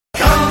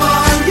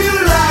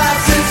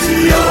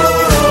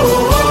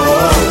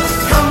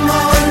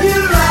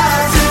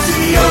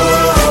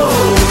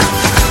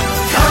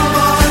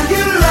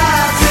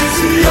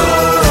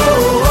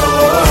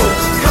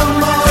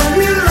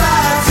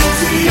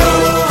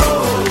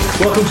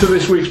Welcome to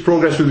this week's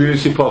Progress with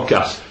Unity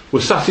podcast. We're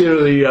sat here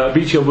at the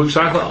Beach Hill Book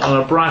Cycle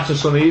on a bright and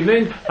sunny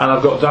evening, and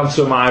I've got Dan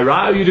to my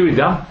right. How are you doing,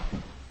 Dan?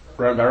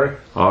 Right, Barry.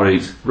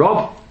 Alright.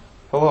 Rob?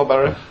 Hello,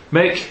 Barry.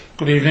 Mick?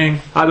 Good evening.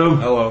 Adam?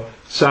 Hello.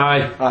 Si?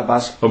 Hi,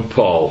 Baz. And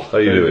Paul. How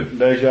are you doing?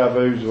 Deja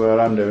vu's where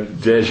I'm doing.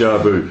 Deja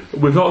vu.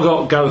 We've not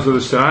got Gareth with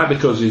us tonight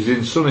because he's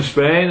in sunny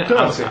Spain.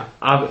 Dirty?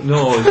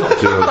 No, he's not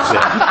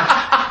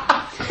dirty.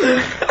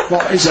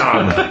 What is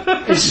Dan?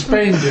 It's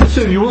Spain.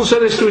 Listen, you wouldn't say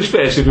this to his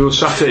face if he was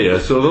sat here,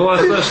 so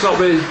let's not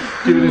be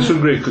giving him some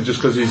grief just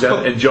because he's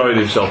enjoying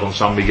himself on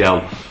San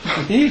Miguel.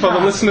 For the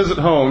listeners at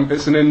home,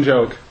 it's an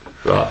in-joke.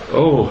 Right.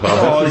 Oh,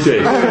 I'll bet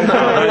it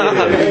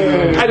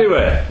is.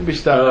 Anyway. We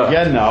start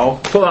again now.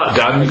 For that,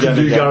 Dan, you can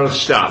do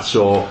Gareth's stats.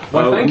 So,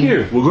 Well, thank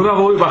you. We're going to have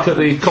a look back at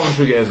the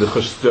commentary game the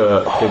first thing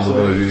we're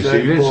going to do this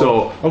evening.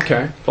 So,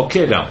 Okay.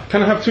 Dan.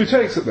 Can I have two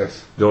takes at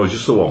this? No,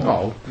 just the one.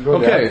 Oh,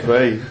 okay.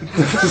 Three.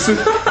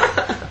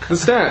 The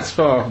stats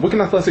for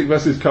Wigan Athletic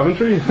versus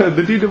Coventry,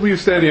 the DW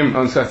Stadium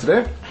on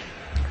Saturday.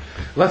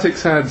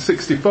 Athletics had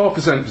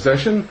 64%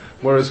 possession,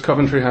 whereas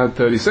Coventry had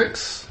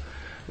 36.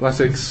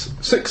 Athletics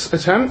 6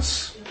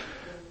 attempts,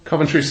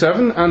 Coventry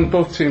 7, and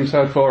both teams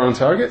had 4 on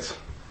target.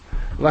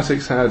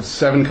 Athletics had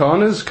 7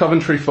 corners,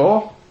 Coventry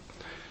 4.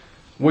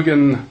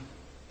 Wigan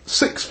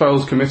 6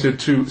 fouls committed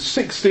to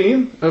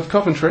 16 of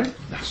Coventry.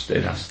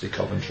 Nasty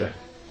Coventry.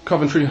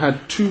 Coventry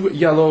had 2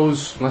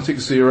 yellows,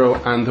 Athletics 0,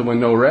 and there were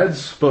no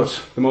reds,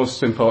 but the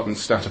most important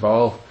stat of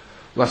all,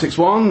 Athletics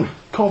 1,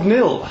 Cov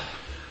 0.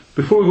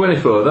 Before we go any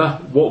further,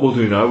 what we'll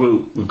do now,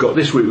 we've got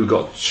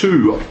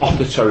 2 off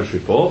the terrace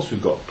reports.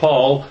 We've got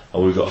Paul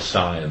and we've got Si,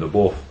 and they're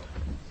both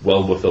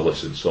well worth a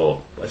listen.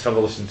 So let's have a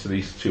listen to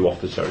these 2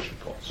 off the terrace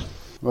reports.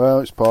 Well,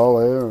 it's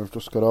Paul here. I've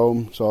just got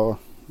home, so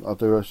I'll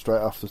do it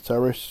straight off the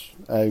terrace.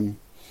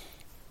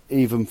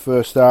 Even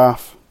first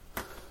half.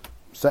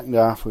 Second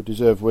half, we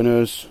deserve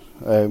winners.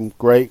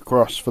 Great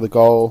cross for the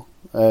goal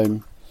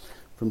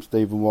from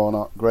Stephen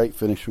Warnock. Great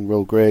finish from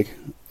Will Grigg.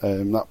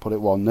 That put it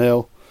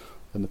 1-0.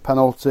 And the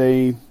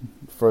penalty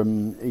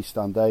from East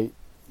Stand 8,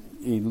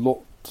 he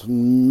looked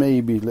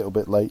maybe a little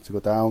bit late to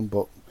go down,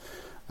 but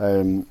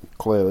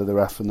clearly the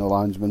ref and the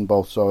linesman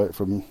both saw it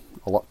from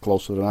a lot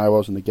closer than I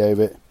was, and they gave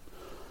it.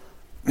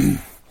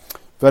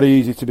 Very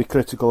easy to be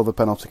critical of a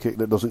penalty kick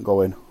that doesn't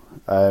go in.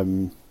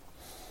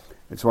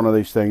 It's one of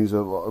these things that a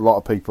lot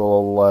of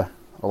people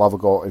will have a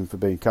go at him for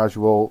being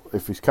casual.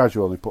 If he's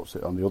casual and he puts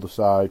it on the other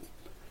side,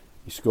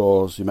 he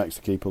scores, he makes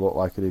the keeper look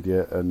like an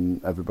idiot,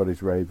 and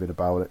everybody's raving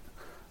about it.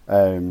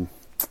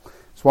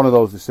 It's one of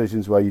those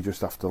decisions where you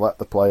just have to let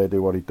the player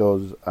do what he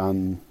does,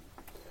 and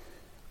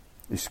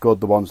he scored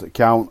the ones that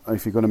count.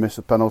 If you're going to miss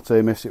a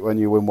penalty, miss it when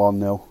you win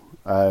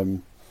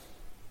 1-0.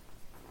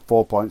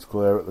 4 points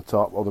clear at the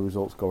top, all the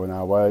results going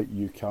our way.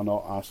 You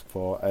cannot ask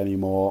for any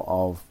more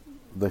of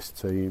this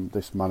team,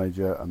 this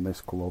manager and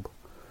this club.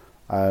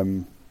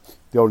 The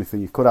only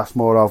thing you could ask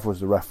more of was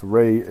the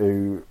referee,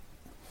 who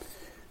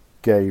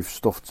gave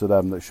stuff to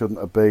them that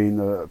shouldn't have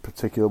been.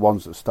 Particular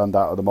ones that stand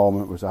out at the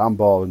moment was a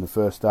handball in the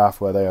first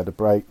half where they had a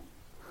break.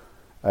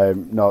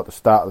 No, at the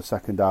start of the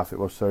second half it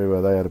was,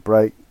 where they had a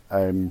break.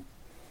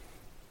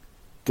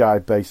 Guy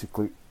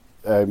basically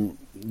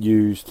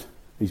used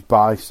his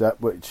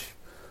bicep, which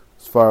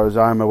as far as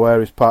I'm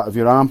aware is part of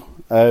your arm,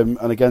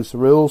 and against the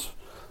rules.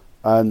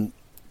 And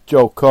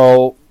Joe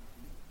Cole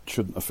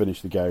shouldn't have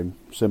finished the game,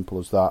 simple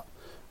as that.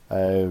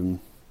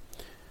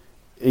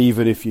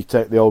 Even if you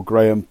take the old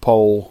Graham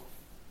Poll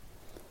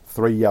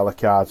 3 yellow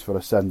cards for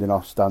a sending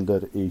off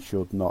standard, he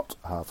should not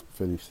have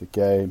finished the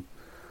game.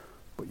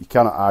 But you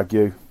cannot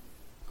argue.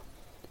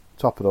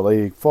 Top of the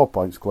league, 4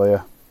 points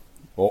clear.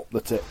 Up the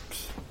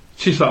tips.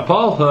 Cheers for that,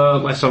 Paul.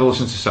 Let's have a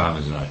listen to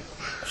Simon's now.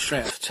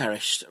 Straight off the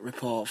terrace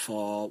report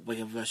for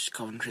Wigan versus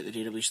Coventry at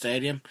the DW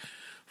Stadium.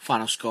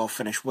 Final score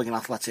finished Wigan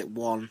Athletic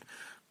 1,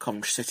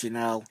 Coventry City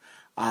 0.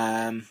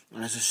 And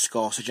as the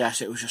score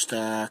suggests, it was just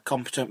a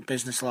competent,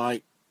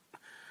 business-like,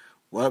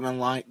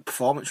 workman-like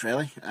performance,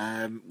 really.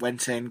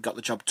 Went in, got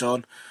the job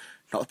done.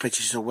 Not the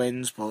prettiest of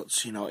wins,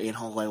 but Ian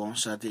Holloway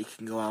once said that you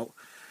can go out.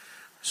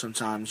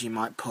 Sometimes you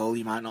might pull,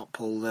 you might not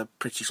pull the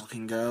prettiest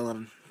looking girl,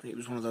 and it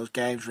was one of those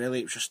games, really.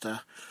 It was just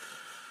a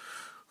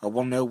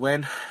 1-0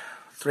 win,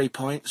 3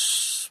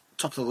 points,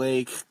 top of the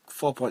league,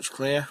 4 points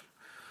clear.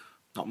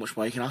 Not much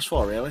more you can ask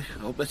for, really.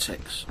 Up the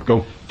ticks.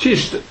 Go.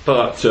 Cheers for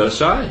that,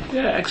 Si.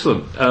 Yeah,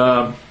 excellent.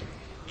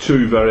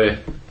 2 very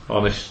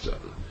honest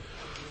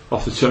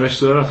off the terrace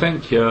there, I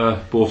think.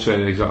 Both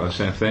saying exactly the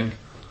same thing.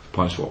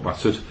 Points what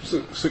mattered.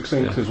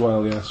 Succinct as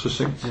well, yeah.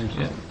 Succinct,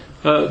 yeah.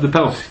 The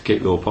penalty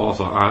kick though, Paul,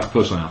 I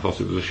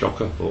thought it was a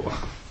shocker. But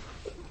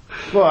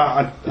Well,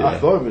 I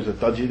thought it was a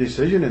dodgy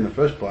decision in the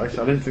first place.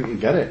 I didn't think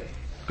he'd get it,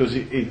 because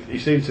he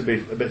seemed to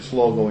be a bit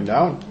slow going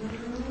down.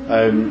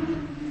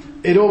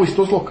 It always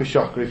does look a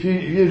shocker. If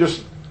you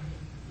just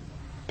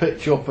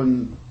pitch up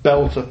and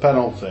belt a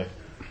penalty,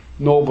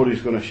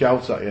 nobody's going to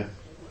shout at you.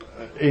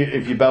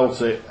 If you belt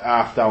it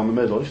half down the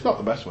middle, it's not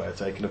the best way of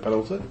taking a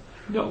penalty.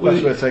 The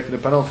best way of taking a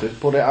penalty is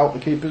put it out the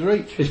keeper's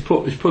reach. He's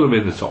put them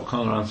in the top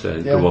corner, hasn't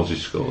he? The ones he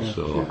scored. Yeah.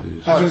 So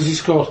Yeah. How does he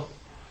score?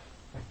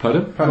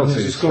 Pardon? How many has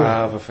he Penalties. scored?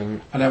 5, I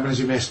think. And how many has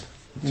he missed?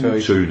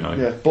 2 now.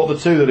 Yeah, but the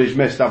 2 that he's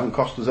missed haven't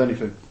cost us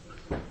anything.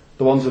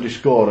 The ones that he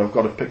scored have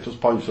got to pick us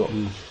points up.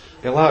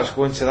 He likes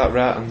going to that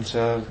right hand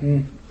side.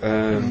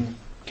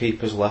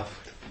 Keeper's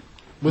left.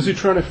 Was he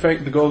trying to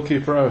fake the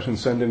goalkeeper out and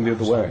send him the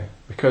other way?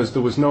 Because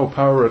there was no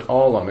power at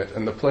all on it,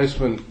 and the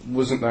placement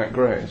wasn't that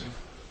great.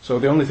 So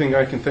the only thing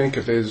I can think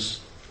of is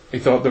he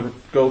thought the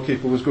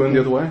goalkeeper was going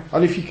the other way.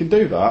 And if you can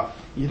do that,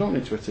 you don't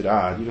need to hit it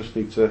hard. You just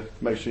need to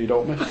make sure you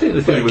don't miss. I think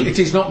the thing with It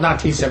is not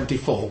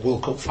 1974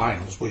 World Cup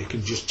finals where you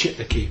can just chip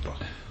the keeper.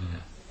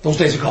 Those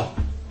days are gone.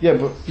 Yeah,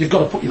 but You've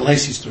got to put your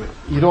laces through it.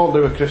 you don't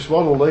do a Chris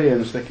Waddle, do you,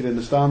 and stick it in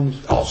the stands.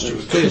 Oh,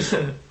 Stuart Pearce.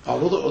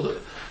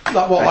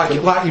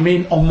 Like you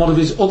mean on one of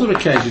his other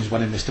occasions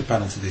when he missed a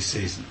penalty this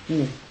season.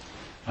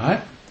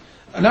 Right?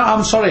 No,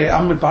 I'm sorry,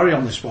 I'm with Barry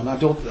on this one. I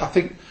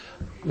think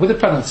with a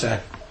penalty,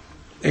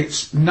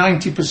 it's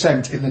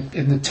 90%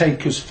 in the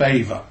taker's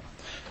favour.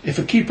 If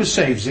a keeper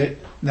saves it,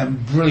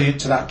 then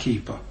brilliant to that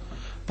keeper.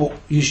 But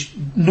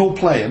no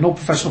player, no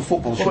professional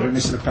footballer should be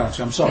missing a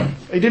penalty. I'm sorry.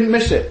 He didn't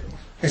miss it.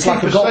 It's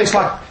like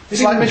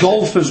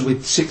golfers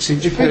with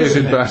 6-inch players.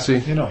 David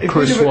Bassey, You know.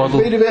 Chris Waddle,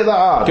 If he'd have hit that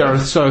hard,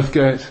 Gareth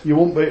Southgate, you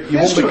won't be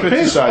Stuart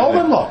Pearce, all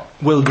them criticising. lot.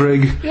 Will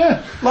Grigg,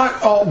 Yeah,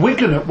 like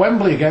Wigan at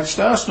Wembley against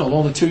Arsenal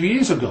only 2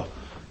 years ago.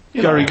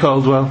 You Gary know.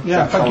 Caldwell.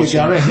 Yeah, thank you,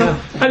 Gary. Yeah.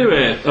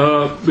 Anyway,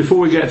 before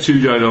we get too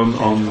down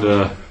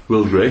on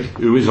Will Grigg,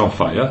 who is on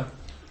fire,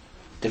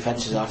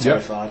 Defences are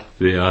terrified.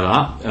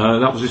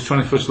 that was his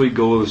 21st league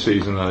goal of the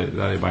season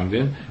that he banged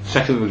in.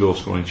 Second in the goal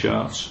scoring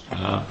charts.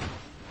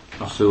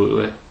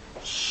 Absolutely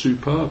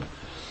superb.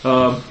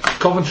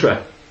 Coventry.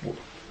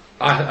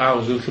 I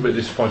was a little bit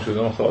disappointed with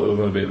them. I thought they were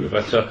going to be a bit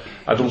better.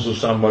 I don't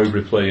understand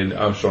Mowbray playing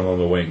Armstrong on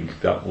the wing.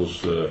 That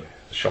was a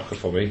shocker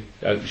for me.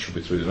 It should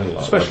be through the middle.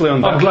 Especially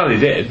on I'm that. glad he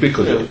did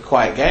because It was a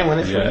quiet game,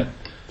 wasn't it? For yeah. him?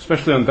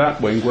 Especially on that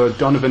wing where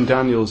Donovan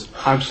Daniels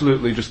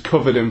absolutely just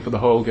covered him for the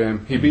whole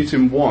game. He beat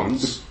him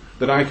once,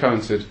 that I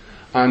counted,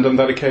 and on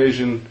that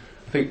occasion,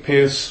 I think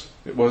Pearce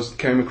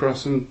came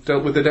across and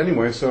dealt with it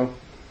anyway, so...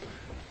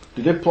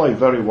 They did play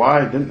very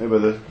wide, didn't they?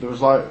 They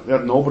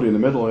had nobody in the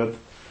middle. They had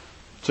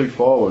 2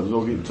 forwards,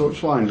 hugging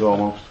touchlines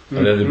almost.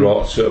 And then they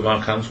brought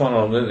Mark Antoine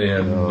on, didn't they?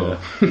 And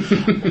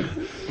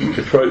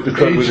the crowd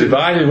was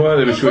divided,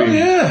 weren't they, between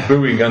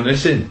booing and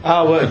hissing.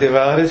 I weren't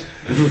divided.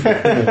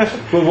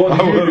 Well, what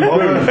did you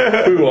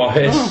do? Boo or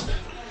hiss?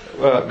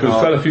 Because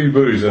quite a few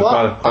boos and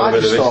quite a I bit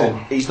of just hissing.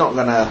 thought he's not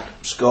going to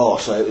score,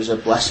 so it was a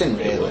blessing,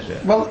 really.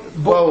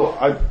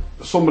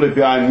 Somebody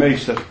behind me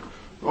said,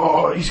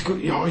 he's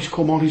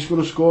come on, he's going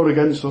to score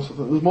against us. I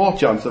thought, there's more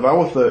chance of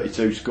our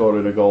 32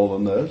 scoring a goal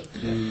than theirs.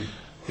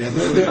 Yeah,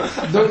 the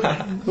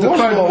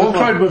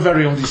crowd were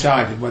very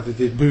undecided whether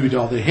they booed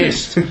or they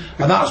hissed, and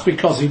that's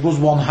because he was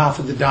one half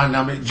of the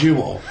dynamic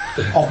duo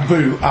of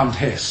boo and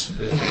hiss.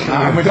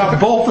 And we've had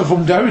both of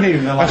them down here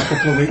in the last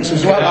couple of weeks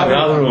as well. The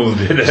other one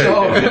did.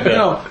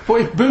 So,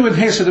 but if Boo and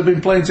Hiss had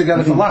been playing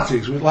together for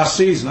Latics last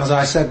season, as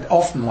I said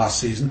often last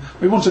season,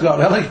 we wouldn't have got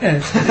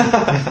relegated.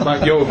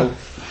 Like Yeovil.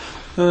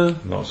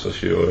 Not so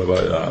sure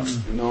about that.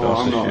 No,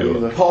 I'm not sure.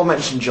 either. Paul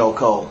mentioned Joe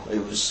Cole,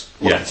 who was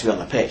lucky to be on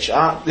the pitch. The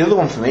other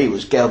one for me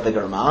was Gail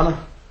Bigaramana,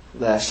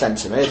 their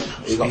centre mid,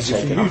 who got Easy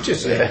taken for you off. to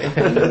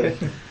say.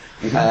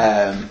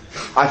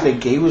 I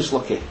think he was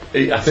lucky.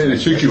 I think they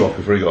took him off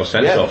before he got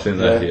sent Yeah. off, didn't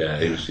they? Yeah,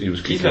 he was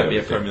He's kicking going to be a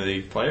everything. Premier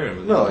League player.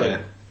 Isn't No, he?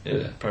 yeah.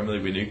 Yeah, Premier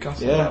League with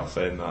Newcastle. Yeah. Now,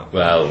 saying that.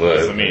 Well,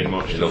 doesn't mean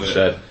much. enough does it?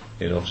 said.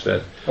 Enough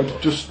said.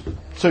 Just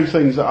 2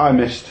 things that I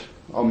missed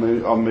on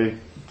me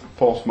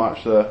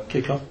post-match there.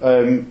 Kick off.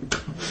 The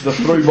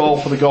through ball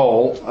for the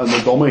goal and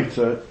the dummy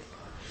to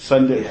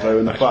send it through,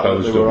 and the fact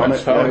that they were on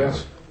it,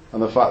 yes.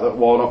 and the fact that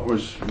Warnock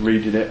was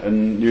reading it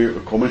and knew it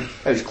was coming.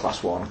 It was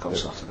class Warnock on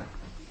Saturday.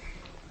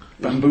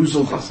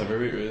 Bamboozled. That's every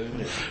week, really.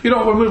 Isn't it? You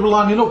know, when we were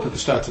lining up at the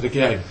start of the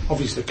game,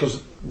 obviously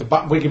because the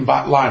Wigan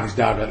back line is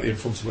directly in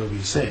front of where we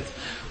sit,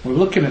 we were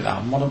looking at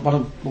that, and one of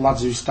the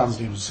lads who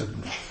stands near us said,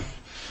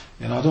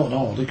 I don't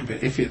know, look a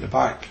bit iffy at the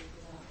back.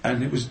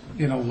 And it was,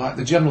 like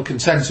the general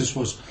consensus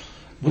was,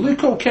 we'll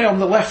look okay on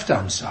the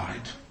left-hand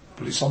side,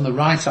 but it's on the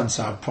right-hand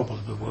side probably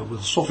where we'll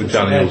suffer. With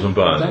Daniels today. and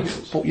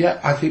Barnes. But yeah,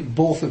 I think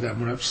both of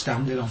them were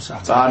outstanding on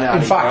Saturday. Barney had In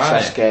his fact,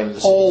 best game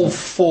of the all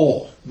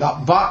 4,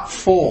 that back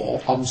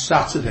 4 on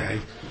Saturday,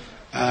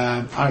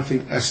 I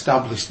think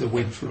established the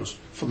win for us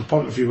from the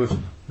point of view of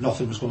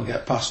nothing was going to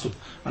get past them,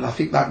 and I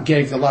think that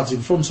gave the lads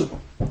in front of them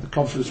the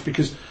confidence,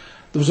 because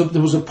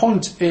there was a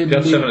point in He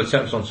had 7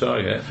 attempts on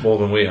target, more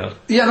than we had.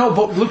 yeah, no,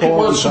 but look at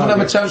where some of them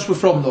attempts were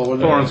from, though,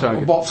 and 4 on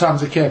target. what times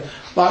they came.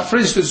 Like, for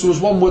instance, there was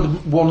one where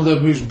one of the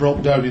moves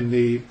broke down in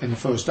the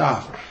first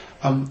half.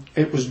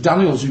 It was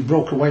Daniels who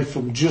broke away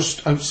from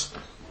just out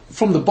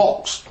from the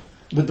box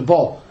with the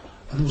ball,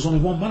 and there was only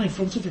one man in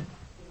front of him.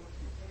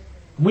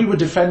 We were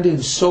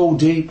defending so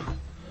deep,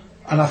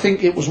 and I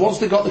think it was once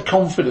they got the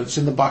confidence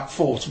in the back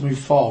 4 to move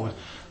forward,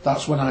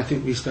 that's when I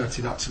think we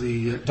started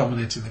actually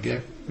dominating the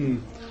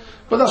game.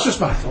 But that's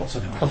just my thoughts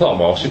anyway. I thought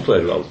Morsey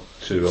played well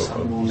too. The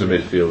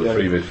midfielder,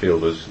 3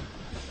 midfielders.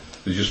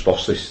 They just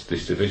lost this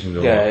division,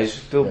 don't Yeah, they?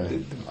 they'll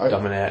Yeah.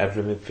 dominate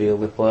every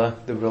midfield they play.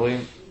 They're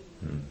brilliant.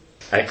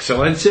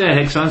 Excellent.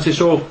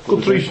 So,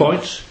 good 3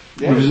 points.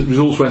 Yeah.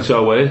 Results went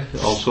our way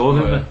also,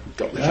 didn't they?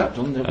 Got the job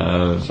done,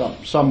 didn't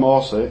we? Sam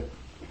Morsey,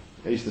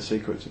 he's the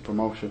secret to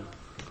promotion.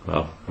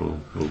 Well,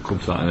 we'll come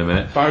to that in a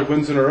minute. 5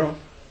 wins in a row.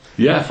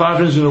 Yeah, 5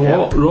 wins in a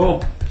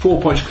row,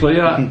 4 points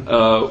clear.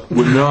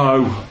 We're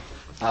now,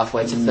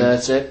 Halfway to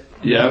 30.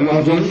 yeah,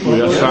 Well done.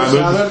 we are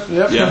Simon.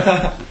 Yep.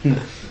 Yeah.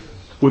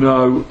 We're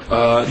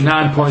now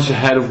 9 points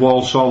ahead of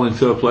Walsall in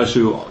third place,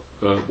 who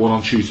won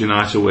on Tuesday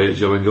night away at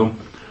Gillingham.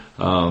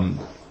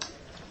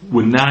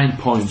 We're 9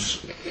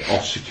 points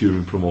off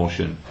securing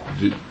promotion.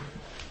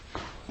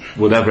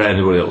 Whatever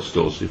anybody else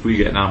does, if we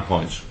get 9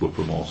 points, we're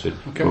promoted.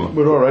 Okay,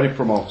 we're already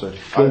promoted.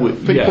 Well,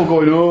 People yeah.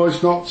 going, oh,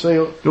 it's not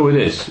sealed. No, it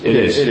is. It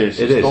is.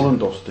 It's done and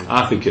dusted.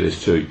 I think it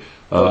is too.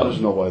 There's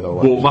no way they'll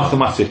But let us.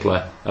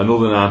 mathematically,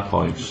 another 9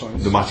 points,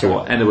 no matter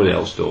what anybody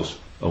else does,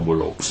 and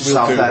we're up.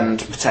 Southend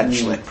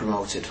potentially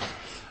promoted.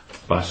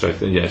 By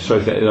Southend, yeah.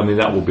 Southend, I mean,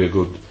 that will be a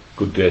good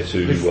day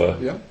to.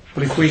 Yeah.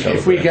 But if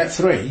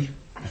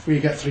we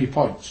get 3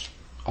 points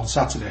on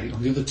Saturday, and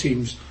the other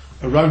teams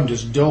around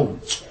us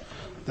don't,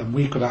 then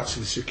we could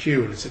actually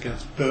secure it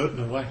against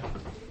Burton away.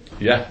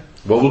 Yeah.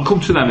 Well, we'll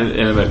come to that in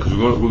a minute because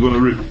we're going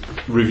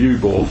to review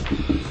both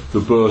the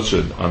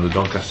Burton and the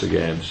Doncaster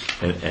games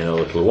in a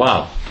little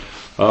while.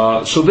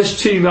 So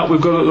this team that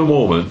we've got at the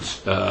moment,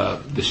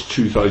 this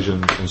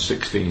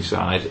 2016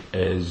 side,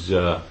 is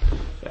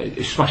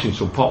smashing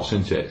some pots,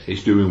 isn't it?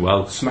 It's doing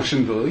well.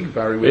 Smashing the league,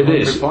 Barry, with It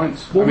 100 is.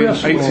 points. Well, I mean, we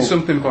have 80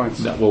 something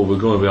points. Well, we're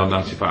going to be on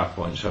 95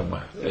 points, aren't we?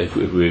 If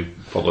we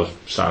follow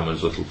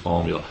Simon's little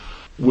formula.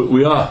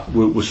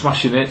 We're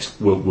smashing it.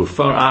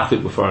 I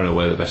think we're far and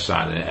away the best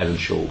side in it, head and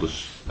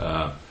shoulders.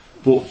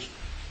 But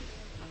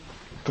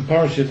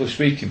comparatively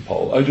speaking,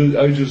 Paul, how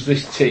does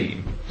this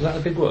team? Is that a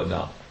big word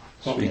now?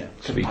 Speaking.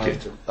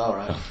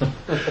 Alright.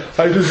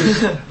 How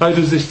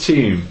does this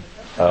team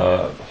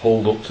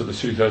hold up to the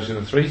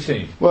 2003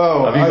 team?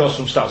 Well, have you got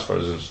some stats for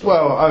us and stuff?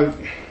 Well, I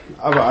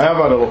have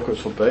had a look at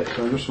some bits.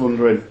 I'm just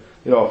wondering,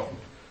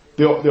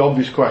 the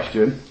obvious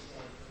question: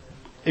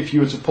 if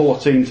you were to pull a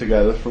team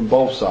together from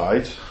both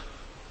sides,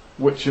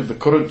 which of the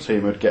current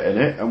team would get in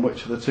it, and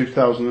which of the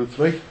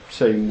 2003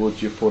 team would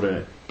you put in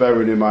it?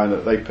 Bearing in mind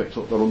that they picked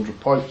up their 100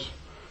 points,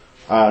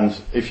 and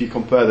if you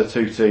compare the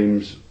two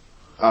teams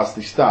as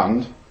they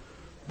stand,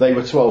 they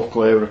were 12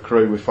 clear of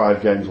Crewe with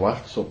 5 games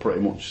left, so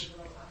pretty much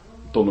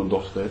done and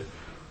dusted.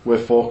 We're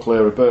 4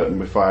 clear of Burton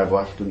with 5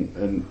 left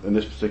in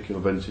this particular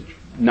vintage.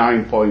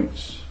 9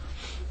 points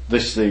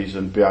this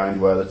season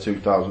behind where the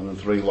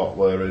 2003 lot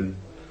were in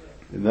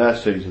their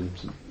season.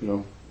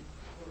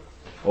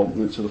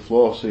 Opening it to the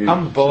floor.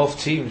 And both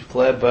teams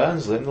play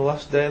Barnsley in the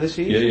last day of the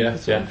season.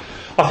 Yeah.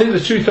 I think the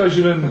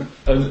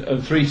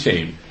 2003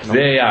 team,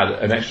 they had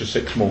an extra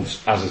 6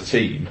 months as a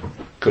team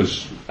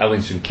because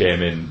Ellington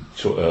came in.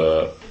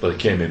 They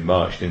came in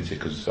March, didn't it?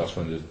 Because that's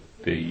when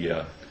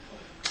the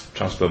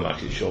transfer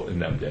market shut in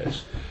them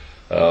days.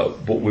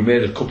 But we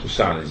made a couple of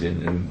signings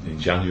in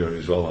January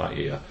as well that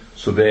year,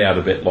 so they had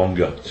a bit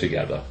longer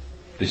together.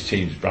 This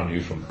team's brand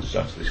new from the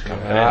start of this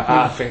campaign.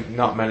 I think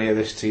not many of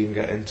this team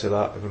get into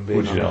that. If I'm being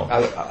Would you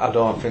honest. I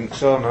don't think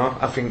so. No,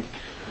 I think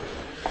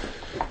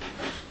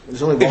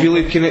There's only if you're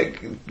looking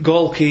at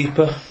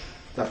goalkeeper,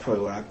 that's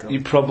probably where I'd go.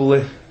 you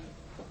probably.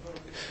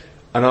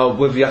 I know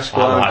with Yaskalainen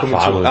I like coming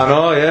Farland. to. I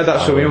know, yeah,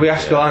 that's what I mean. With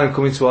Farland, Yaskalainen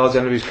coming towards the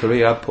end of his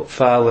career, I'd put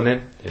Farland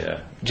in. Yeah.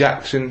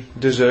 Jackson,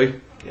 Dazoo.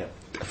 Yeah.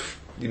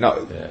 You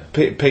know,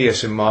 Yeah.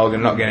 Pearson,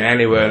 Morgan, not getting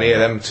anywhere near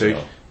them two. No.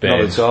 Not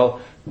Baines. at all.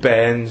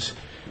 Baines,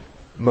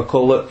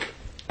 McCulloch,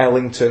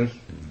 Ellington,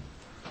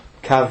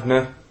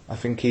 Kavanagh. I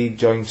think he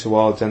joined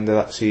towards the end of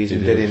that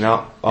season, did he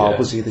not? Or Yeah.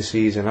 was he the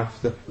season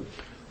after?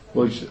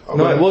 Well,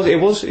 No, it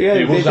was. Yeah,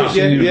 It was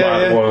yeah,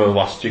 yeah. one of the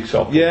last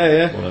jigsaw.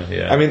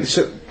 Yeah. I mean,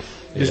 so,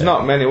 there's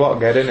not many what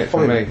get in it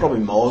for me. Probably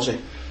Morsey.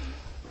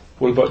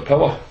 What about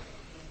Power?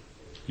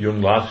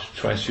 Young lad,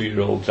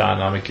 22-year-old,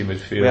 dynamic in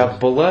midfield. We had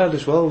Bullard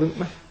as well, didn't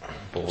we?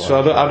 Bullard.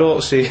 So I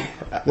don't see.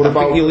 What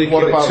about you're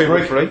looking at 2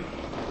 or Grigg? 3.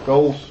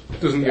 Goals.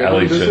 Doesn't get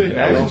one, does he?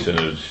 Ellington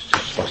has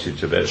just smashed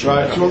into bits.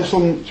 Right, do you want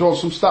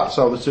some stats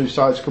how the two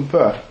sides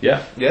compare?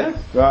 Yeah. Yeah.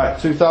 Right,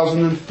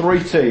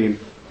 2003 team,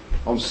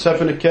 on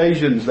 7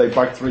 occasions they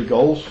bagged 3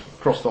 goals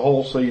across the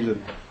whole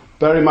season.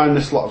 Bear in mind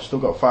this lot have still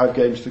got 5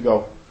 games to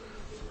go.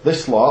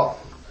 This lot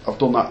have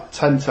done that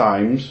 10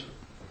 times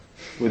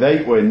with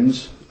 8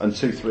 wins and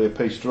 2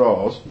 3-apiece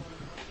draws.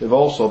 They've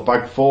also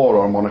bagged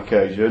 4 on 1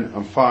 occasion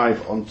and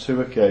 5 on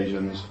 2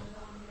 occasions.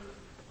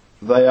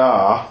 They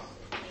are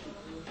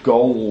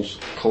goals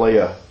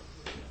clear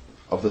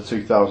of the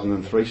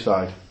 2003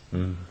 side.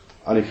 And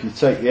if you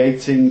take the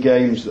 18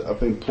 games that have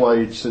been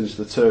played since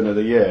the turn of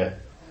the year,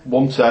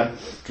 110,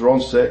 drawn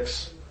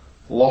 6,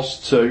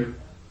 lost 2,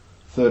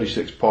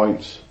 36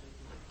 points.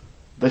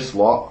 This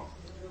lot,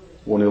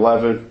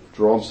 111,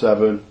 drawn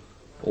 7,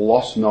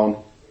 lost none,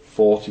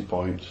 40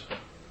 points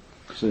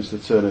since the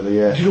turn of the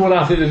year. Do you know what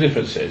I think the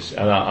difference is?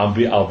 And I'll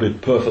be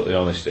perfectly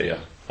honest here.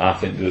 I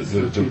think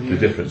the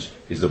difference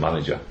is the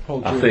manager.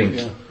 Paul I Junior,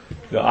 think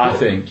I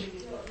think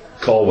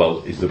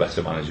Caldwell is the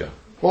better manager.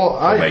 Well,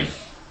 For me.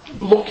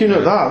 looking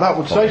at that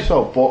would say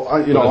so. But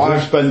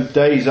I've spent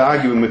days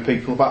arguing with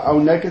people about how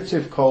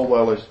negative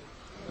Caldwell is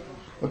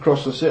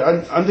across the city,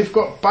 and they've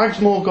got bags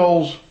more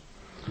goals.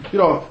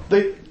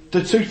 The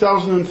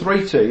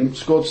 2003 team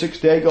scored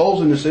 68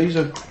 goals in the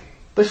season.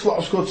 This lot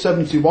have scored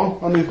 71,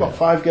 and they've got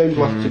 5 games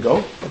left to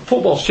go.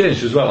 Football's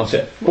changed as well,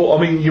 hasn't it? But I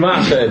mean, you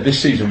might say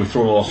this season we've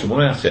thrown a lot of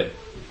money at it.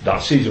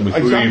 That season we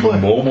threw Exactly.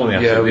 even more money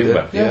at it, didn't we?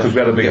 Yeah. Because we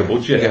had a bigger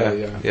budget.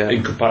 Yeah.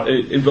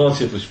 In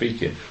relatively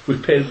speaking,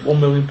 we've paid £1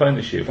 million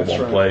this year for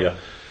one player.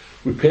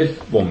 We paid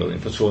 £1 million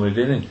for Tony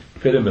Dinning.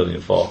 We paid £1 million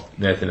for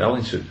Nathan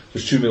Ellington.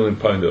 There's £2 million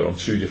there on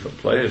 2 different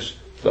players.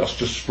 That's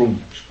just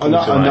sprung And to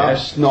my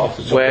that's head. not Off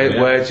the top of my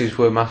head. Wages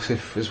were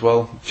massive as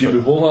well.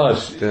 Jimmy Bullard,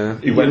 Yeah.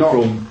 he went not-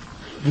 from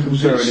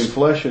Considering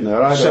inflation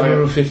there, I don't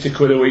know.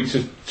 £750 a week to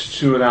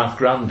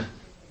 £2,500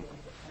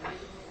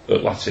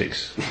 at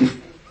Latics.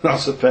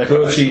 That's a fair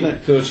price, isn't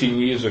it? 13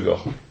 years ago.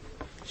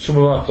 Some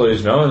of our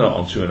players now are not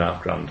on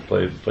 £2,500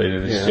 playing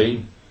in this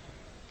team.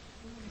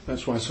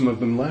 That's why some of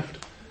them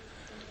left.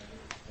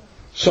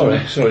 Sorry,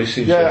 it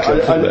seems Yeah,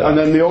 to have and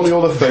then the only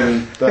other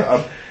thing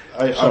that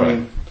I Sorry.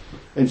 mean,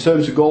 in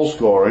terms of goal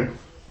scoring,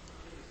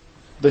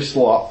 this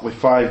lot with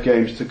 5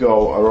 games to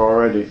go are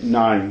already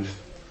 9th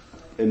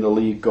in the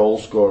league goal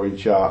scoring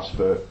charts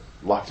for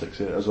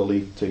Latics as a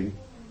league team.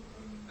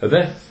 Are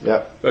they?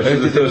 Yeah.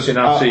 Versus the 13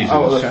 half seasons.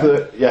 Out of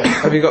the yeah.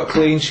 Have you got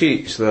clean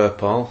sheets there,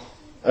 Paul?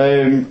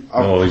 I've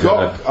he's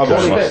got had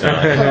a last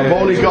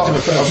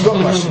night.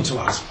 Question to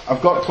ask.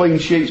 I've got clean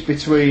sheets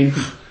between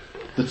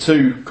the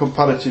 2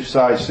 comparative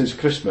sides since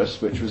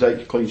Christmas, which was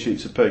 8 clean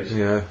sheets apiece.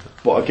 Yeah.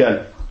 But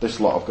again, this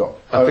lot I've got.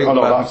 I think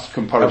know that- that's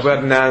comparison. I've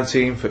had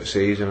 19 for the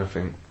season, I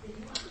think.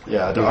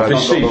 Yeah, I've This not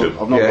got season?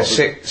 I've not Yeah, got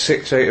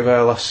six out of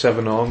our last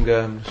 7 home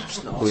games.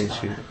 Clean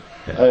sheet.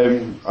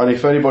 and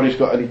if anybody's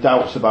got any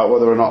doubts about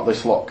whether or not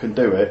this lot can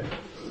do it,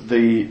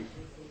 the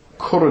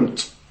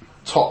current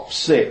top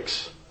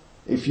 6,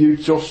 if you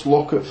just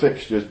look at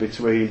fixtures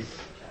between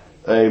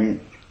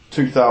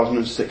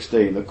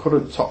 2016, the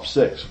current top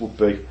 6 would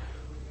be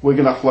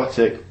Wigan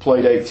Athletic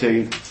played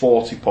 18,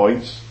 40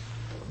 points.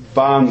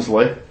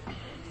 Barnsley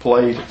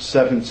played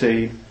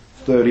 17,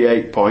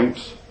 38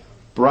 points.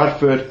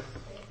 Bradford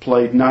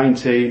played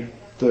 19,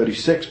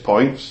 36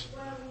 points.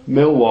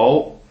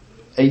 Millwall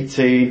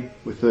 18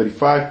 with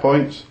 35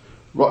 points.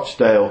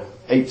 Rochdale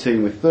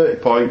 18 with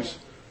 30 points.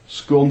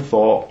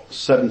 Scunthorpe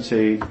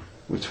 17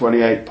 with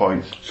 28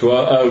 points. So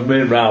our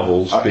main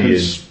rivals Are being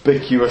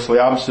conspicuously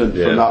absent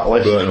from that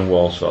list. Burton and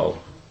Walsall.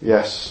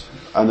 Yes,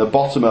 and the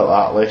bottom of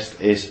that list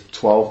is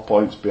 12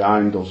 points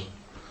behind us.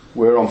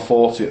 We're on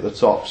 40 at the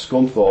top.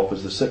 Scunthorpe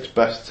is the 6th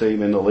best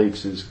team in the league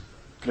since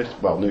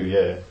New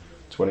Year,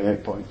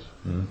 28 points.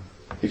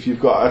 If you've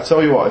got, I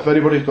tell you what, if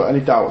anybody's got any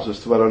doubts as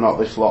to whether or not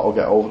this lot will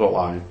get over the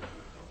line,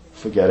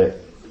 forget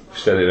it.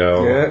 Said it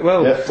all. Yeah,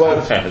 well, Yeah,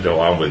 well, No,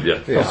 I'm with you.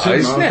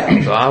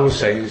 I would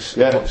say it's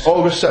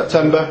August,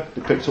 September,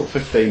 they picked up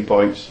 15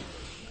 points.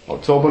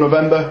 October,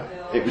 November,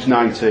 it was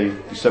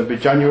 19. December,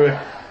 January,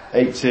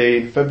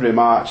 18. February,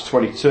 March,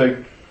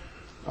 22.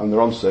 And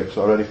they're on 6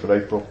 already for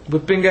April.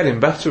 we've been getting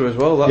better as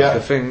well. That's Yeah. the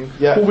thing.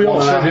 Yeah, Well, we all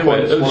 1.5 said it at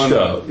points, the 1.5.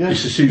 start. Yeah.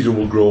 This season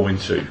will grow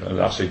into, and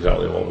that's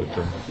exactly what we've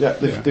done. Yeah,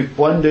 they've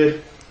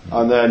blended,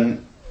 and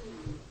then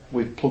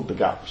we've plugged the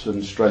gaps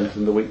and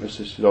strengthened the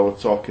weaknesses. We're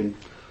talking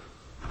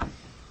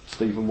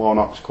Stephen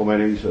Warnock's come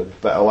in, he's a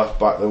better left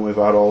back than we've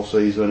had all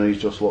season,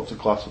 he's just looked a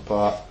class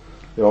apart.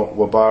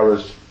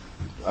 Wabara's,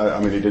 I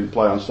mean, he didn't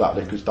play on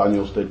Saturday because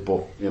Daniels did,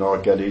 but,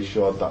 again, he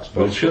showed that space.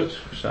 Wiltshire,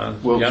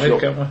 Yannick,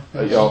 Wiltshire,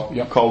 haven't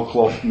we? Cole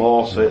Clough,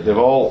 Morse, they've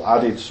all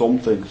added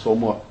something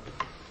somewhere.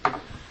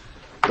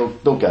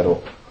 They'll get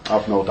up,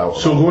 I've no doubt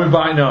So about going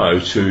back now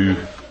to,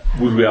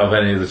 would we have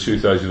any of the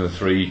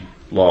 2003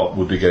 lot,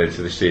 would we get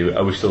into this team?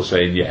 Are we still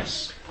saying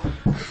yes?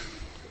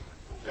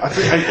 that. I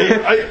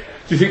think,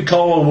 Do you think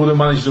Caldwell would have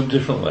managed them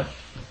differently?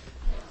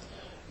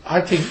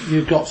 I think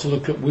you've got to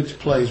look at which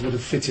players would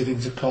have fitted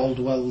into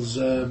Caldwell's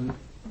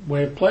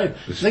way of playing.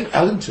 I think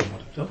Ellington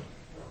would have done.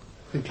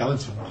 I think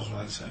Ellington was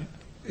right saying.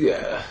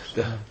 Yeah.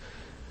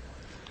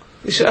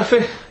 I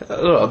think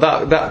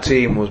that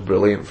team was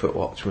brilliant for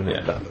watch, wasn't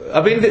it? Yeah.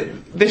 I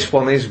mean, this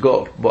one is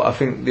good, but I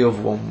think the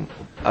other one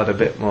had a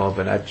bit more of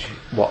an edge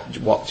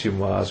watching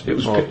wise. It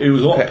was a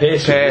lot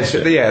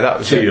pacier. Yeah, that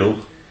was it.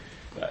 Teal.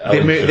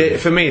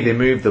 For me, they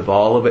moved the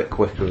ball a bit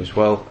quicker as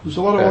well. there's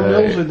a lot of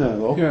 1-0s in there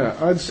though. Yeah,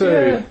 I'd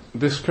say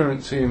this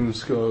current team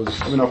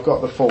scores. I mean, I've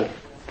got the full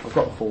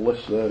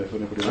list there. If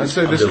anybody I'd wants.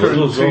 say this And the current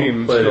Littles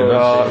team played in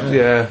scores that.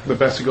 Yeah, the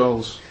better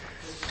goals.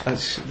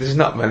 there's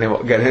not many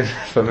what get in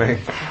for me.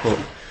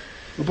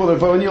 But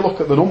when you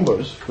look at the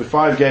numbers, with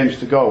 5 games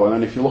to go, and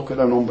then if you look at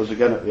their numbers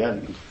again at the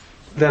end,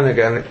 Then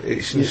again,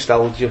 it's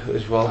nostalgia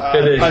as well.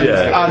 It is,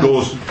 yeah. and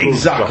Goes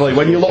exactly.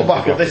 When you look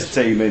back at this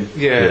team in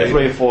Yeah.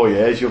 3 or 4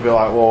 years, you'll be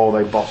like, "Whoa,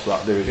 they bossed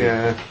that division."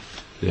 Yeah.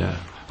 Yeah.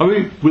 I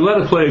mean, we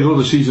let a player go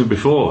the season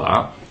before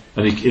that,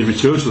 and he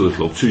returned to the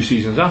club 2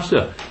 seasons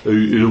after.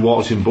 He'd have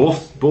walked in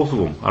both of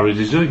them. Harry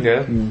Dizou.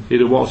 Yeah.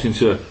 He'd have walked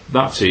into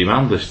that team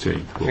and this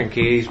team. I think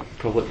he's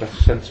probably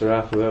best centre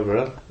half we've ever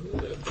had.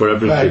 For Right,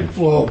 everything.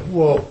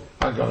 whoa,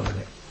 hang on a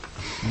minute.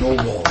 No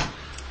more.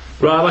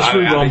 Right, let's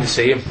move I on. didn't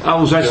see him. That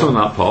was excellent,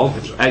 that, Paul.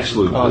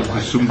 Excellent.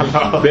 There's some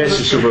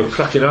basis of a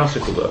cracking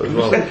article there as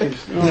well.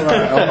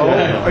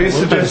 Are you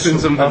suggesting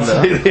something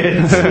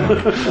there?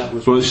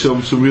 But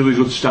some really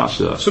good stats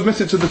there. Submit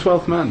it to the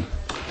 12th man.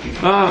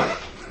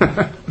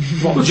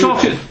 Well,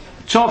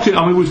 talking.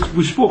 I mean,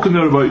 we've spoken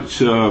there about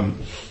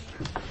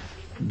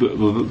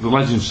the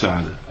legend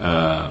side.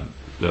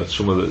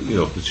 Some of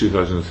the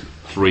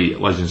 2003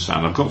 legend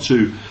side. I've got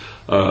to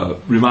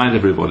remind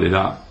everybody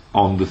that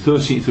on the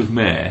 13th of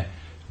May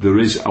there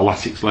is a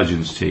Latics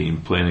Legends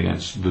team playing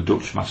against the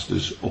Dutch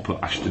Masters up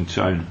at Ashton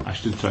Town.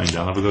 Ashton Town,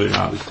 Dan, have I got it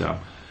right this time?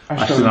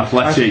 Ashton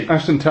Athletic.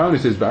 Ashton Town,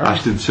 it is, Barry.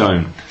 Ashton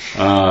Town.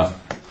 I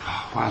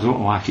don't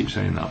know why I keep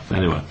saying that.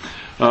 Anyway.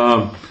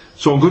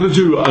 So I'm going to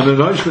do an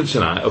announcement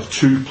tonight of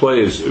 2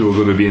 players who are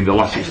going to be in the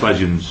Latics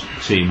Legends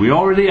team. We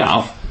already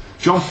have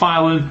John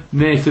Filan,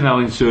 Nathan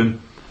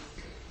Ellington,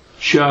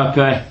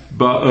 Sharpe,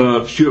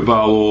 Stuart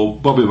Barlow,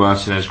 Bobby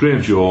Martinez,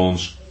 Graham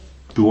Jones,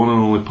 the one and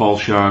only Paul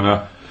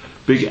Sharner,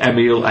 Big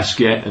Emil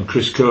Esquet and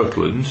Chris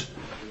Kirkland.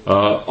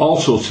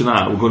 Also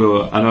tonight we're going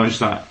to announce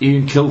that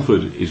Ian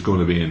Kilford is going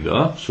to be in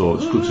there, so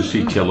it's good to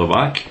see Killer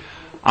back.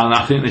 And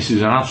I think this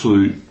is an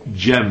absolute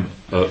gem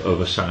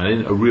of a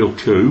signing, a real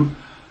coup.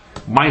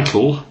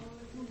 Michael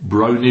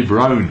Brownie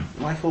Brown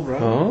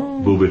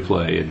will be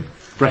playing,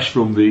 fresh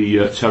from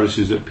the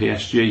terraces at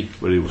PSG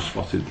where he was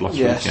spotted last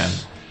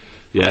weekend.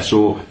 Yeah,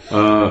 so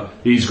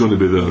he's going to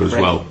be there as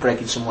well.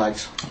 Breaking some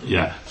legs.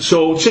 Yeah.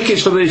 So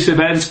tickets for this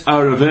event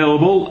are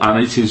available,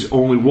 and it is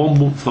only 1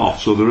 month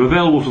off. So they're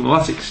available from the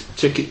Latics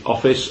ticket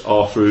office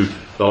or through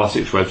the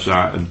Latics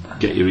website, and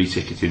get your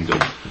e-ticketing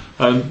done.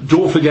 And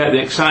don't forget the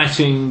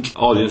exciting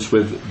audience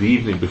with the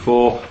evening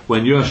before,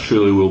 when yours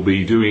truly will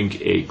be doing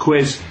a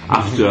quiz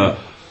after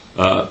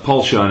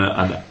Paul Sharner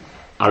and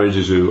Harry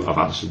Dizou have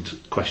answered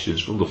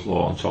questions from the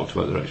floor and talked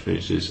about their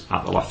experiences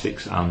at the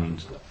Latics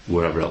and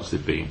wherever else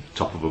they've been.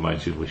 Top of a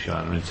mountain with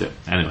Sharner, isn't it?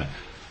 Anyway,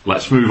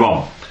 let's move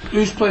on.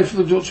 Who's playing for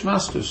the Dutch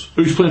Masters?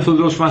 Who's playing for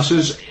the Dutch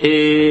Masters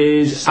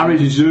is Harry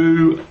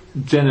Dizou,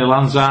 Denny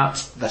Lanzat,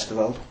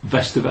 Westerveld,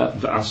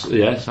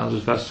 yeah,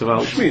 Sanders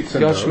Westerveld,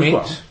 George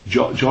Schmeets.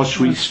 George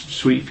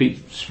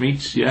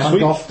Sweetfeet, yeah.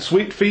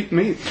 Sweet Feet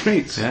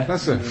Schmeets. Yeah.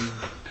 That's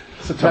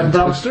a tongue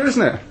twister,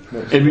 isn't it?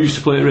 Him used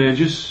to play at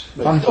Rangers.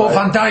 Van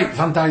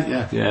Dijk,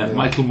 yeah. Yeah,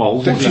 Michael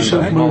Mould. Did you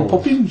say Moon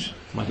Poppins?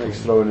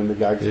 Next throwing in the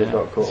gags that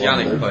got caught.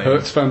 Yannick playing.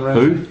 Hurts Van Who?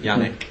 Ren.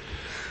 Yannick.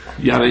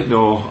 Yannick,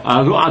 no.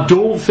 I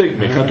don't think,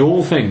 Mick, I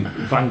don't think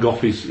Van Gogh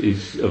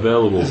is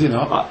available. Is he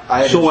not?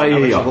 So I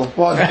hear.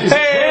 What?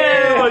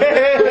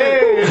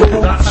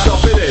 That's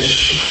stopping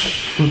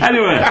it.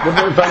 Anyway. What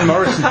about Van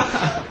Morrison?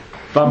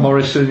 Van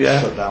Morrison,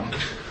 yeah.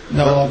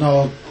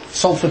 No.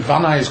 Salford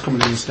Van Eye is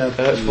coming in instead.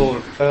 Hurts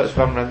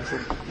Van Rental.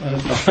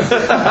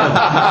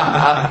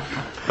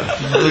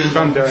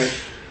 Van Dijk.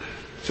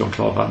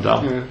 Jean-Claude Van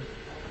Damme. Yeah.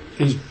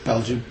 He's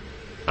Belgian.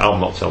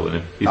 I'm not telling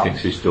him. He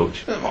thinks he's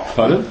Dutch.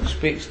 Pardon?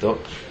 Speaks Dutch.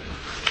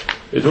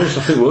 It does.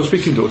 I think we're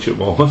speaking Dutch at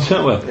the moment,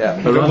 aren't we?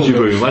 Yeah. Around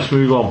your room. Let's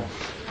move on.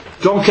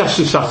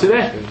 Doncaster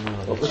Saturday.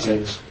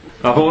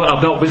 I've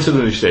not been to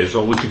the new stadium,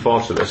 so I'm looking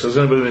forward to this. Has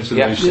anybody been to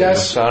the new stadium?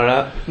 Yes.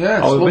 Alright.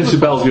 Yeah. I've been to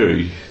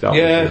Bellevue.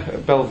 Yeah,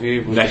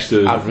 Bellevue was Next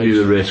to average.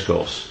 the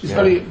racecourse. It's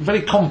very,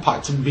 very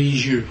compact and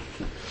bijou.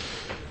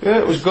 Yeah,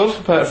 it was good,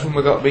 apart from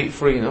we got beat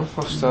 3-0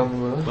 last time we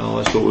were there. Well,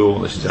 that's what we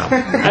want this time.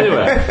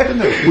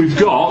 Anyway, we've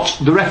got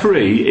the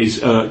referee is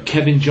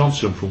Kevin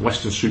Johnson from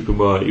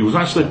Western-super-Mare. He was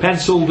actually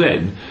penciled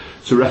in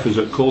to ref us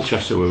at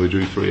Colchester where we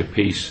drew 3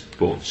 apiece,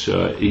 but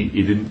he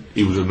didn't.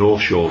 He was a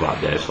no-show that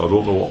day, so I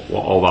don't know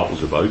what all that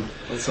was about.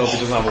 Let's hope he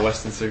doesn't have a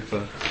Western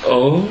Super.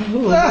 Oh,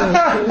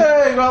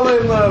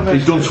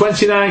 he's done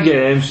 29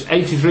 games,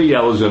 83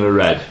 yellows and a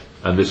red,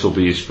 and this will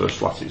be his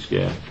first Latics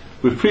game.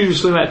 We've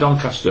previously met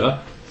Doncaster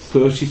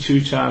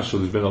 32 times, so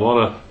there's been a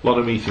lot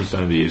of meetings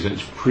down the years, and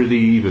it's pretty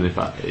even, if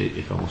I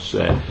must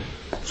say.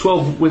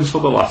 12 wins for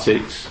the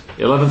Latics,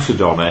 11 to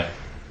Donny,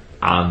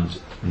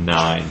 and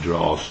 9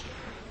 draws.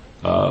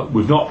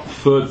 We've not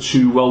fared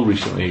too well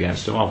recently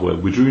against them, have we?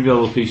 We drew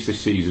 0 apiece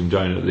this season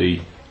down at the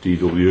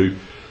DW.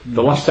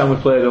 The last time we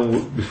played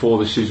them before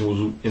this season was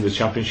in the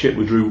Championship.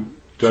 We drew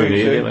down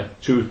here, didn't we?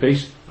 2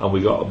 apiece, and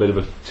we got a bit of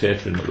a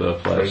tatering at their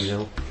place.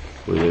 3-0.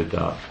 We did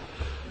that.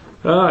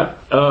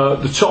 Alright,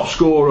 the top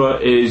scorer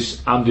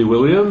is Andy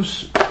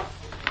Williams.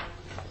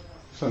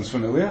 Sounds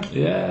familiar.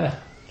 Yeah,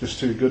 Just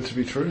too good to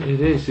be true.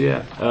 it is,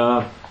 yeah.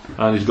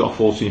 And he's got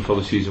 14 for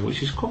the season,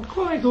 which is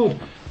quite good.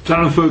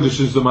 Darren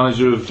Ferguson's the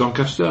manager of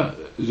Doncaster.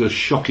 He's a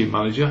shocking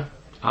manager,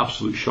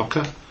 absolute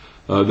shocker.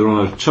 They're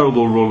on a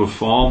terrible run of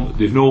form.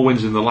 They've no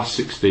wins in the last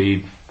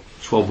 16,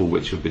 12 of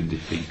which have been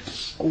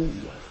defeats.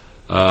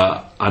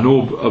 I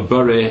know a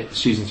Bury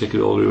season ticket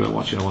holder who went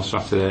watching him on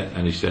Saturday,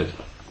 and he said,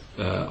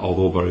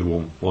 although Bury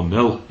won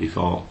 1-0, he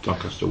thought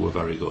Doncaster were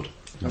very good.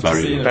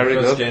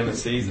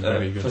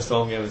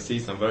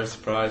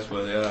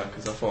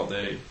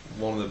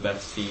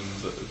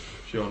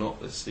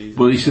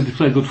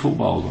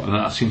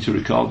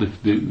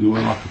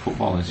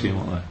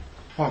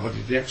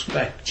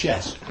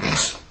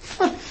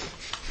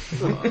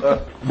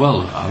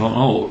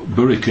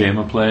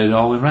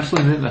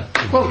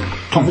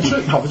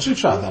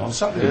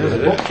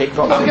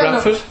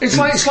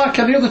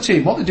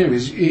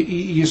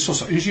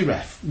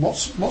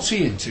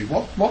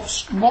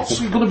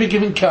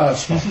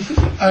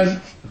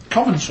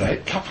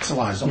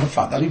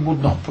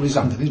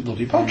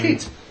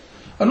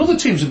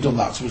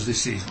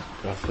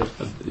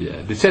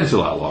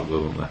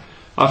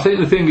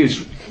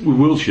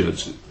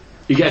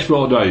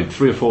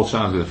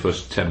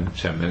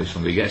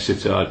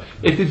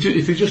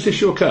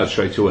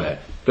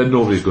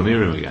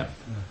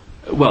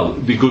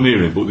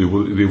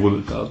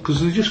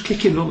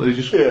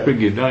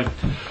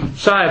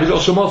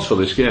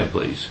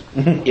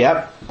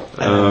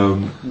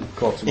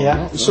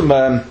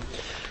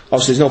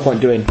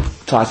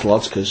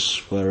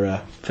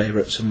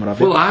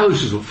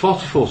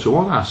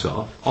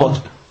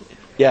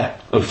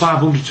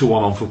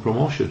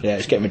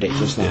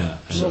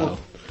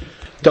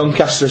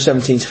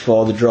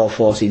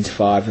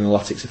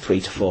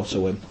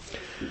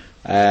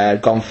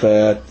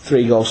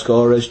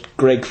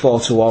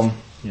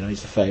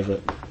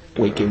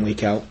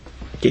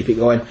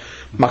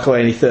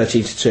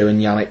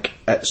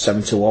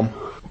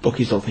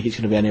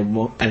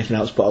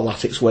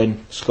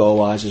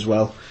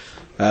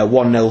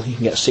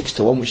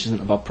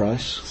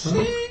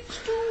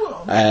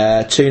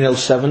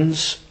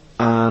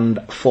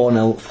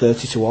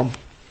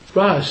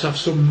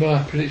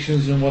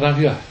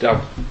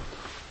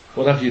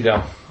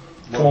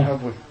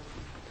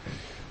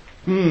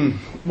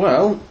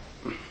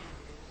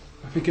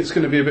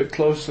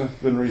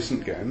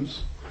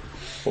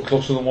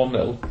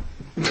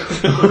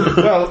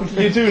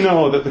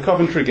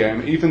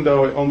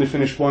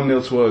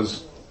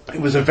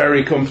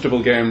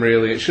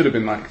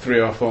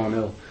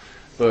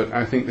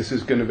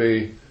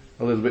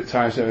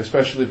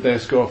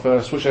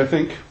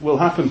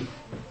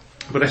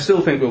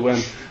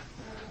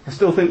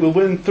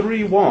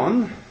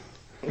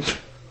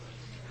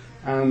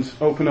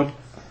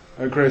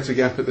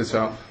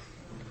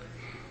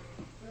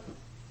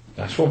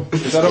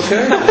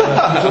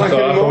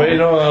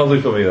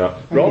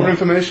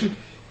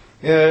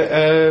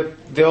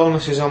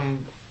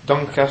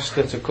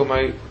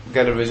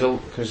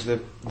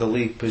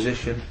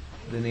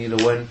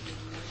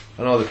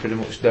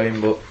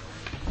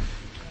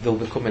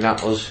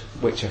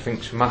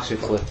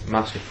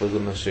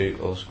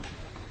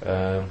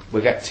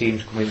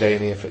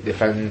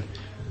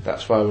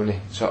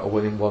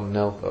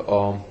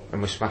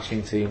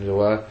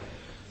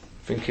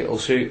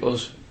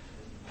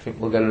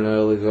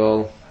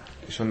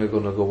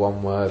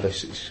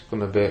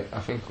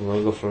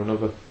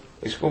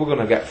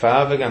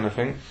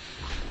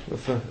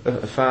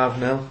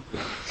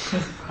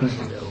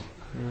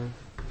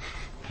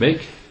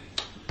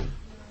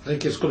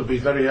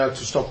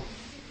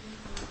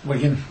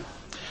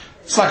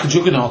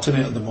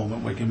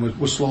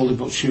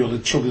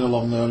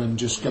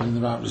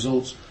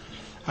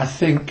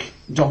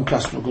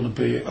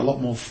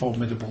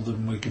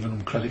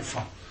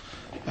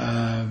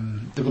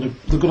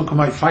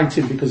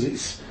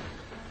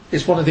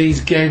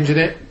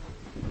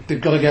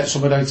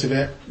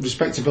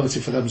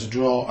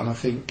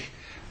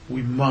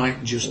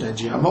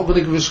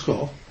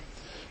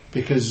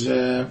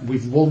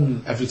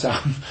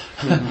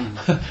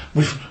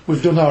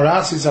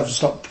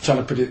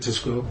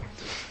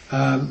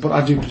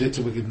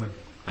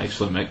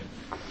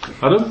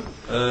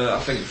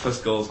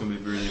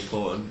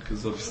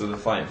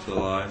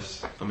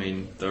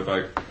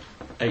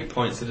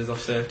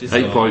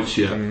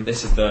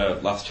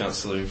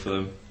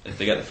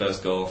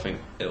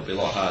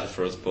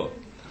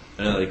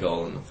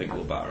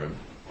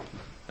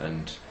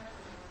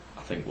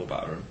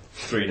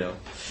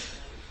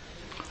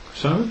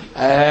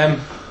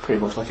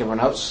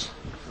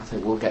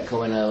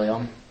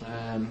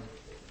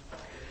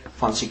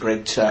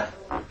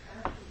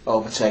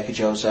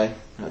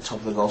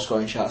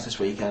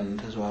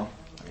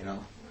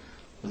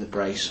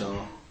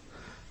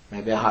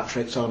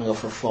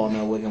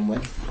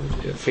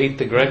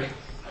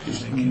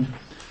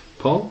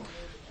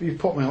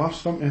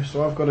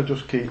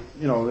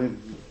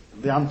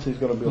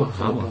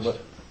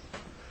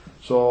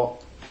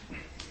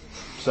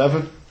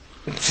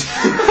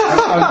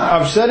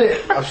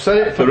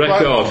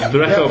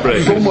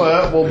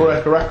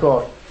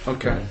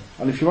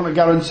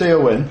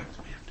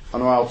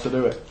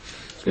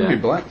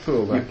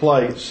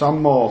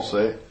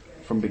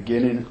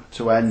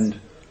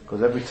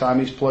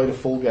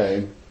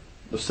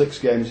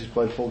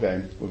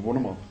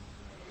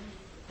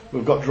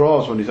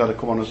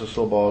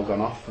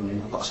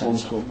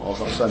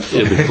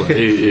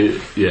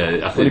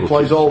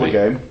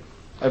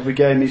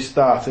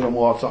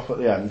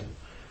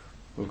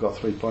 we've got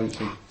 3 points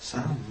in.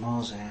 Sam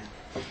Mosey.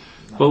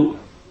 Well,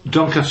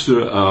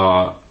 Doncaster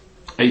are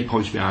 8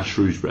 points behind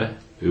Shrewsbury,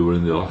 who were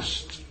in the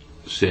last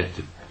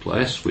safety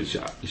place, which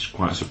is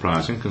quite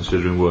surprising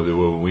considering where they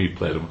were when we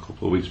played them a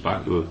couple of weeks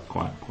back. They were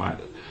quite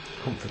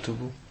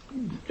Comfortable.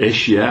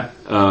 ish, yeah.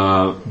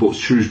 But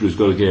Shrewsbury's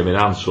got a game in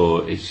hand, so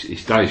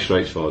it's dire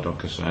straits for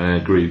Doncaster. And I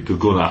agree, they're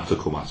going to have to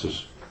come at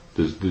us.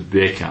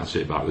 They can't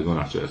sit back, they're going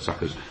to have to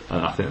attack us,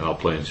 and I think they'll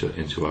play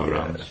into our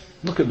hands.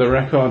 Look at the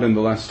record in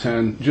the last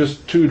 10.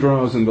 Just 2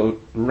 draws and the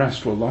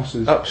rest were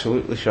losses.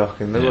 Absolutely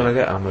shocking. They're Yeah. going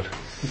to get hammered.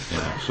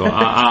 Yeah, so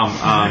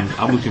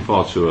I'm looking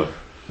forward to a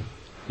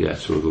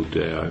good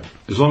day out.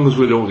 As long as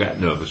we don't get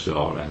nervous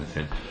or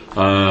anything.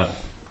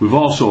 We've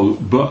also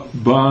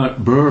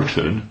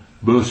Burton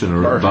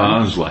are at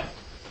Barnsley.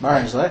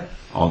 Barnsley.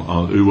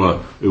 On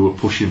who were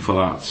pushing for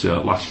that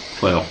last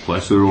playoff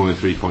place. They're only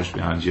 3 points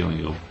behind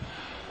Gillingham,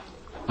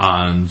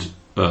 and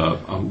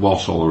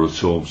Walsall are at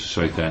home to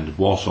Southend.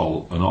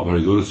 Walsall are not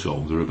very good at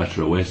home. They're a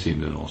better away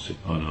team than us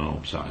on an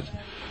home side.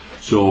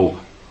 So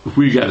if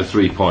we get the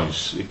 3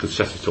 points, it could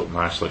set it up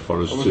nicely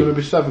for us. We're going to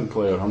be 7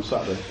 clear on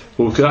Saturday.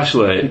 Well, we could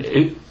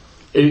actually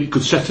it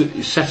could set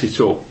it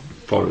up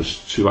for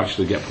us to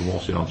actually get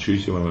promoted on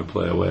Tuesday when we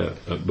play away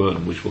at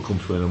Burton, which we'll come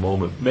to in a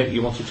moment. Mick,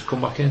 you wanted to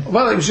come back in?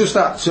 Well, it was just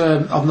that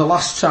on the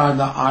last time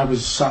that I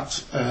was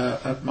sat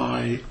at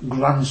my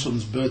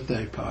grandson's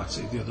birthday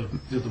party the other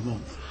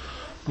month,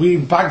 we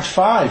bagged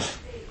 5,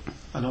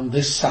 and on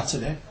this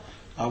Saturday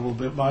I will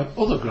be at my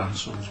other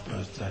grandson's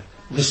birthday,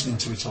 listening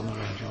to it on the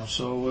radio.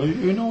 So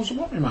who knows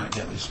what we might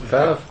get this week?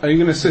 Are you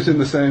going to sit in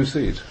the same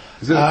seat?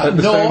 Is it at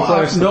the same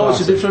place? No,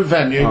 it's a different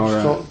venue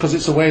Oh, because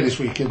it's away this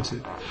weekend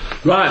too.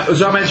 Right,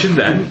 as I mentioned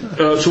then,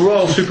 so we're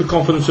all super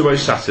confident about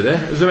Saturday.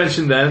 As I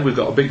mentioned then, we've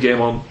got a big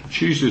game on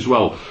Tuesday as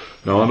well.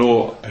 Now I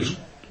know there's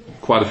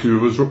quite a few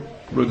of us around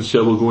the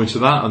table going to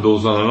that, and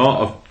those that are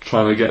not are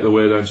trying to get their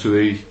way down to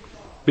the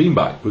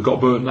Beanbag. We've got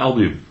Burton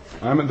Albion.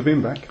 I'm at the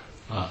Beanbag.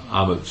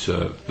 I'm at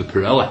the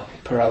Pirelli.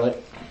 Pirelli.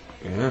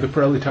 The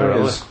Pirelli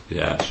Tigers.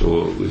 Yeah,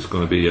 so it's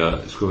going to be a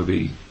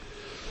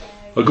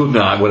good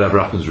night, whatever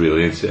happens,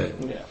 really, isn't it?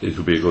 Yeah. It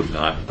will be a good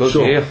night. Good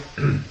so, year.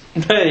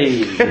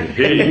 Hey.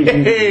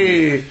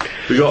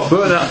 We got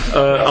Burton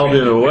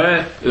Albion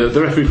away. The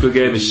referee for the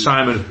game is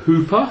Simon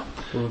Hooper.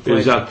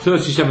 He's had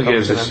 37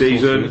 games this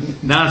season,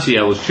 90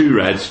 yellows, 2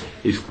 reds.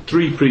 His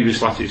 3 previous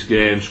Latics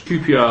games.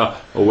 QPR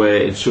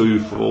away in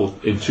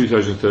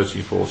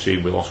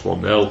 2013-14, we lost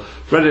 1-0.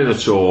 Reading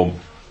at home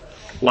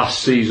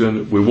last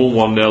season we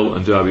won 1-0,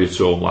 and Derby at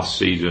home last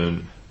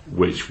season,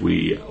 which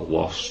we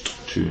lost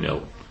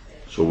 2-0.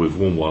 So we've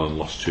won 1 and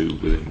lost 2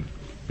 with him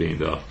being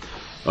there.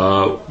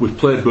 We've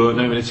played Burton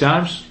how many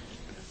times?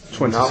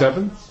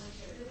 27?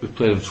 We've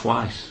played them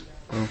twice.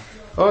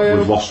 Oh yeah.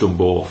 We've lost them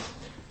both.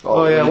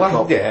 Oh yeah.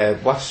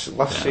 Last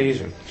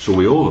season. So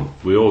we owe them.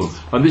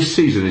 And this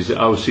season is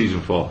our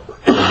season for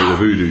the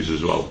Voodoos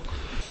as well.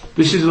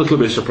 This is a little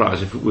bit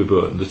surprising with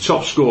Burton. The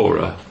top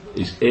scorer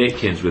is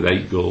Aikens with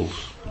 8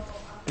 goals.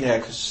 Yeah,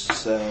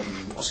 because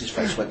what's his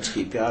face went to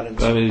keep yard.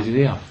 How many did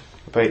he have?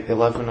 About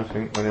 11, I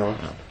think, when he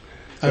left.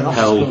 El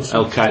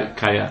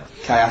Kayate.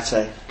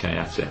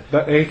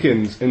 That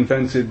Aikens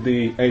invented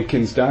the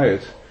Aikens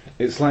diet.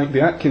 It's like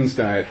the Atkins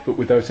diet, but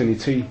without any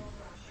tea.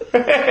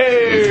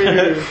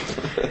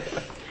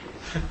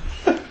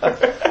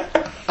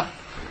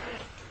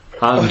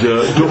 And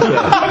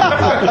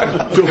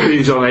Duffy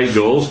is on 8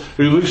 goals.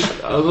 He looks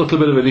a little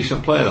bit of a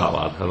decent player, that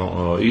lad. I don't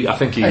know. I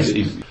think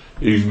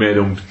he's made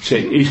him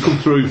take. He's come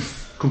through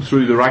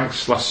the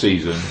ranks last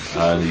season,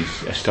 and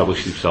he's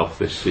established himself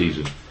this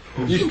season.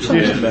 Used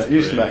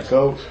to make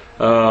goals.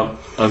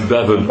 And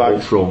Bevan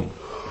up front,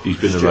 he's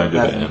been around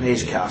a bit.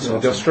 He's Castle.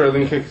 The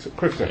Australian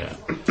cricketer. Yeah.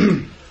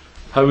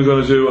 How are we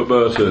going to do at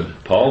Burton,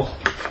 Paul?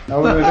 How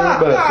are we going to do at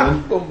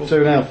Burton?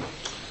 2-0.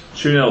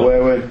 2-0. Away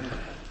win.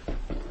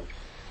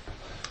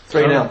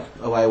 3-0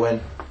 away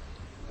win.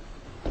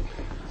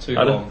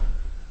 2-1.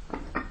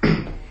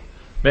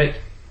 Mick?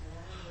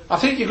 I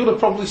think you're going to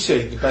probably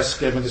see the best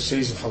game of the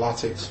season for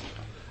Latics,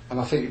 and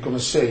I think you're going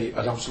to see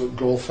an absolute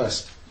goal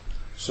fest.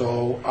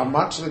 So I'm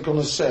actually going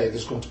to say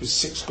there's going to be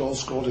 6 goals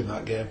scored in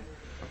that game.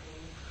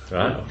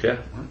 Right, okay.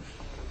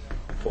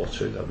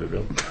 4-2, that'd be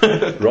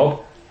brilliant.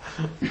 Rob?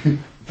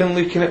 Been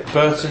looking at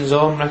Burton's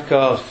home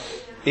record,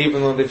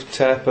 even though they've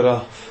tapered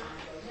off,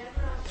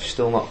 they've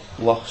still not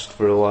lost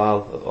for a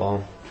while at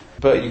home.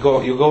 But you're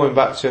going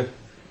back to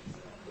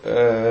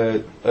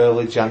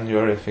early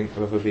January, I think,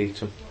 to ever beat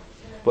them.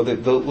 But they're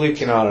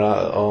looking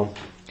alright at home.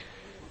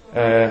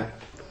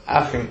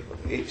 I think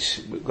it's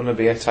going to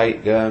be a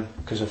tight game,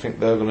 because I think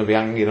they're going to be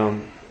hanging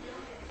on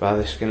by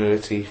the skin of their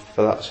teeth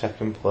for that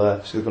second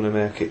place. So they're going to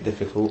make it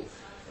difficult.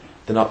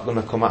 They're not going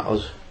to come at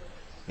us.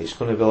 It's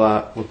going to be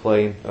like we're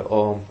playing at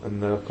home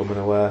and they're coming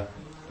away.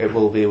 It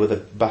will be with the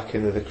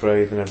backing of the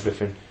crowd and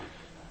everything.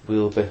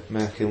 We'll be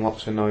making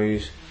lots of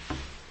noise.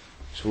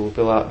 So we'll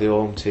be like the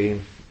home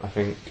team. I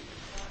think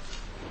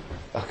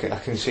I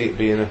can see it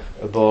being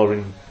a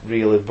boring,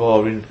 really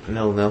boring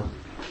 0-0.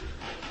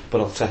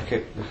 But I'll take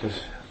it, because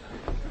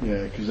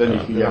Yeah, because then you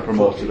can get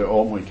promoted at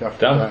home week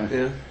after. Dan? Right?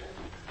 Yeah.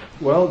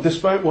 Well,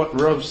 despite what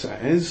Rob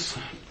says,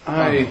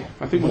 I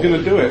think we're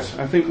going to do it.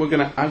 I think we're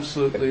going to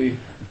absolutely,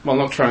 well,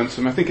 not trounce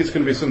them. I think it's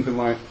going to be something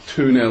like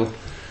 2-0.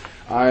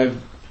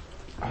 I've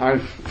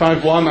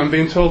 5-1. I'm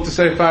being told to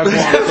say 5-1.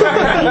 So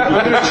I'm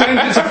going to change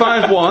it to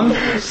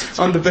 5-1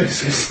 on the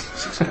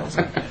basis.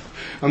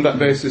 On that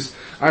basis,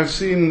 I've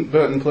seen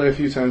Burton play a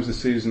few times this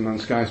season on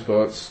Sky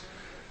Sports.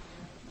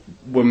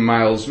 We're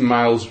miles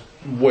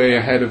way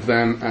ahead of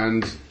them,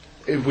 and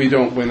if we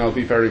don't win, I'll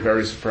be very,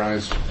 very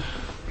surprised.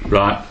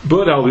 Right,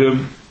 Burton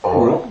Albion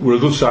were a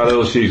good side of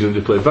the season.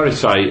 They played very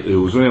tight. There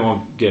was only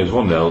one games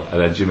 1-0,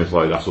 and then Jimmy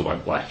Floyd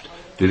Hasselbank left.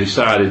 They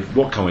decided,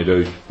 what can we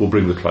do? We'll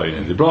bring the clown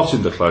in. They brought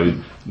in the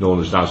clown, known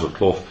as Nazar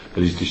Clough,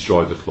 and he's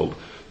destroyed the club.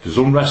 There's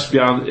unrest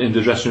behind in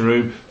the dressing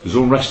room. There's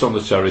unrest on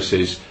the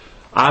terraces.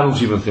 I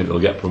don't even think they'll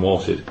get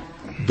promoted.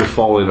 They're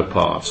falling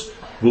apart.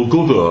 We'll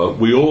go there.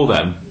 We owe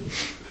them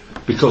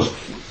because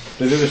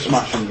They did a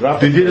smash and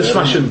grab. they did a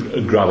smash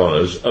and grab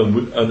on us,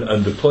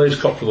 and the players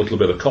copped a little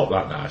bit of cop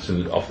that night,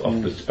 and out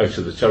of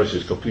the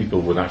terraces, because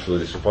people were naturally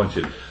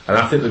disappointed. And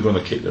I think they're going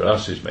to kick their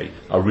asses, mate.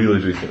 I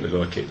really do think they're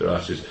going to kick their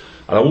asses.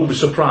 And I won't be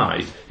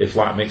surprised if,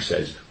 like Mick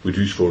says, we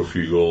do score a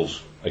few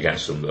goals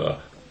against them there.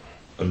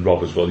 And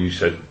Rob as well, you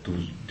said,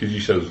 did you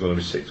say there was going to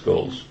be 6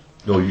 goals?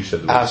 No, you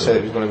said there I was said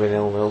it was going to be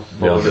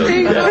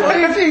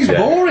 0-0. He's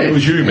boring. It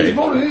was you, mate. He's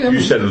boring. You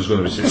said there was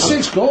going to be 6 goals.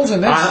 6 goals in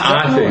this.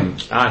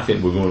 I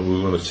think we're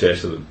going to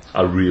taste them.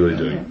 I really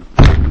do.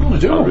 We're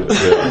going to do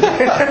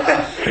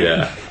it.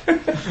 Yeah.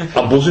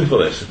 I'm buzzing for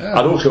this.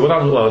 I don't care what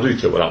happens. Well, I do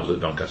care what happens at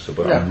Doncaster,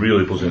 but I'm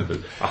really buzzing for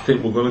this. I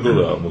think we're going to go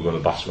there and we're going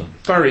to bash them.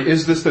 Barry,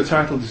 is this the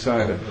title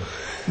decider?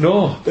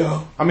 No.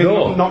 I mean,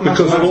 No, not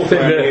because I don't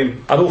think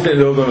mathematically, I don't think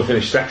they're going to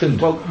finish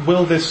second. Well,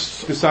 will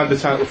this decide the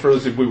title for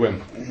us if we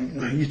win?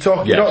 Yes.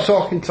 You're not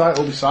talking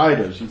title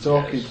deciders. You're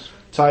talking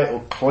title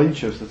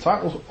clinchers. The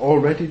title's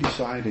already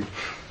decided.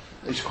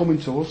 It's coming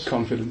to us.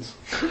 Confidence.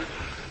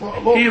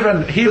 Well, look, He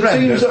ran the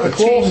teams that are the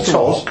close team to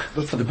talk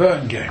us. for the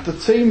Burton game. The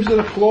teams that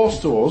are close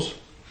to us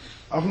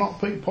have not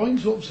picked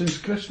points up since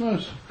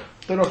Christmas.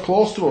 They are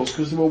close to us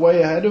because they were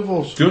way ahead of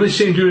us. The only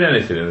team doing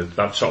anything in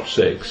that top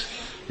 6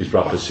 is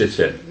Bradford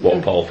City,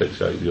 what Paul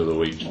picked out the other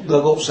week.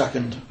 They'll go up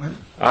second.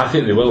 I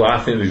think they will. I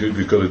think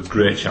they've got a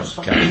great chance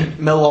to catch it.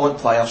 Millwall in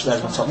playoffs,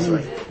 there's my top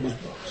 3.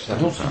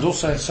 Don't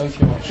say it's safe,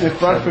 you watch. If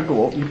Bradford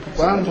go up, you put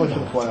Barnsley for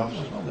the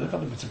playoffs.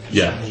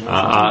 Yeah,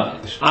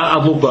 I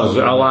love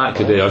Barnsley. I like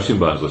Cadey out in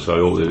Barnsley, so I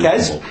hope they do.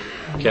 Kez? come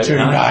up. Kez, Too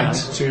aye. right,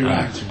 too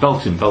right.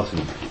 Belting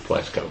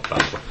place, go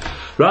Barnsley.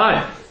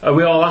 Right, are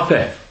we all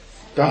happy?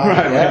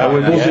 Yeah. Are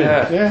we buzzing?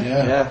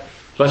 Yeah.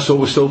 Let's hope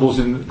we're still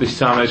buzzing this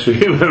time next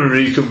week when we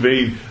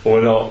reconvene, or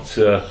we're not.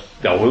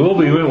 No, we will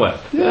be, won't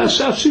we? Yeah,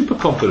 so super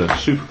confident.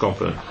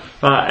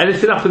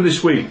 Anything happened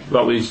this week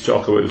that we need to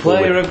talk about? before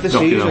Player we of the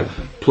knock it season. on?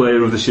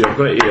 Player of the season. I've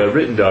got it here,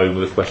 written down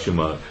with a question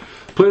mark.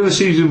 Player of the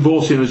season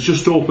voting has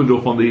just opened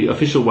up on the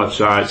official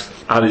website,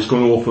 and it's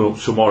going to open up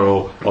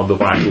tomorrow on the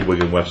Vital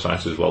Wigan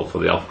website as well for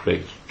the Alf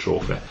Craig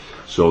Trophy.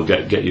 So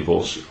get your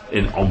votes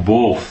in on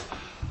both.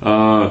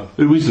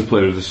 Who is the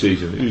player of the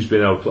season? Who's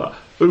been our player?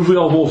 Who have we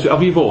all voted?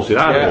 Have you voted?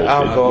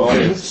 I've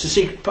voted. It's a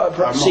secret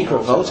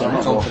vote, isn't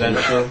it?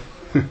 Confidential.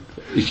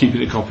 You're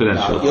keeping it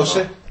confidential. You'll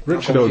see.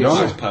 Richard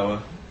O'Donnell. Max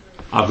Power.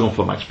 I've gone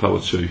for Max Power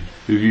too.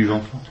 Who have you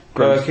gone for?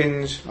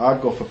 Perkins. I'd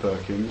go for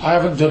Perkins. I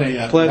haven't done it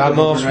yet. Played I the haven't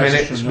most been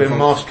minutes, registering been the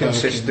most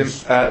Perkins.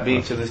 consistent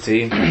beat to the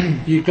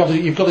team. You've got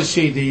to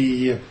see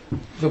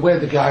the way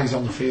the guys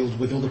on the field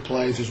with other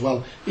players as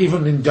well.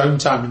 Even in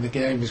downtime in the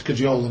game, is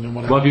cajoling and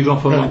whatever. What have you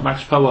gone for Right.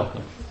 Max Power?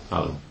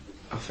 Alan.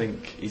 I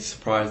think he's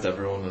surprised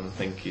everyone, and I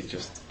think he's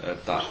just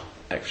that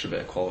extra bit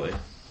of quality. I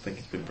think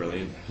he's been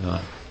brilliant.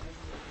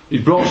 He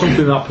brought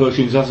something that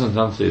Perkins hasn't,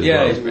 hasn't he? as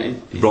Yeah, well? he's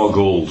He brought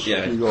goals.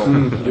 Yeah,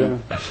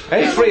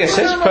 Hey, 3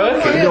 assists,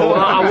 Perkins. No,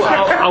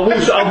 I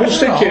was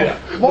thinking.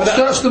 What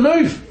starts the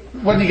move?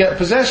 When you get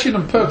possession,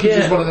 and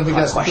Perkins is one of them who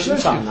gets the Question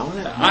time possession. now,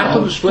 isn't it? I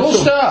couldn't split Full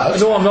them. start.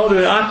 No, I'm not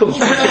doing it. I couldn't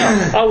split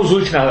them. I was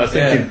looking at it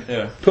thinking,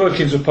 Yeah.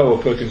 Perkins and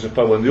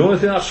Power. And the only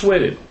thing that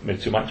swayed me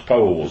to Max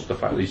Power was the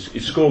fact that he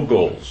scored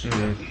goals.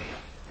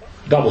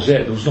 That was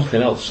it. There was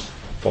nothing else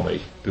for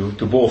me. They've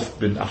both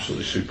been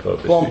absolutely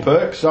superb. Come on,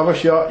 Perks, have a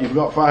shot. You've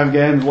got 5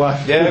 games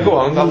left. Yeah, go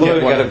on. I'll get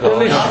a goal.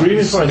 They're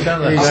screaming for it,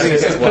 can't they?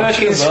 If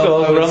Perkins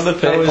scores, we're on the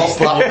pitch. Off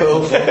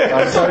Blackpool.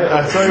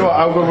 I tell you what,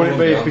 how good would it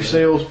be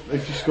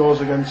if he scores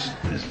against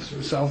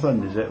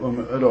Southend, is it, when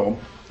we're at home?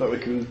 That we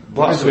can.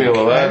 Blackpool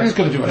away. He's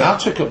going to do an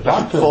hat-trick at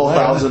Blackpool.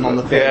 4,000 on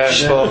the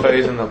pitch. Yeah,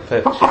 4,000 on the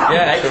pitch. Yeah,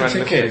 extra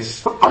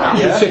Tremendous. tickets.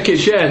 Extra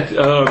tickets,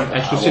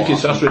 extra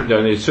tickets, that's written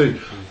down here too.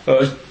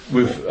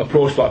 We've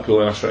approached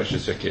Blackpool and asked for extra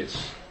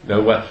tickets. Now,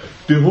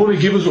 they've only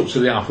given us up to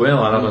the halfway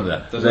line, haven't they?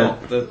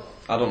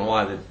 I don't know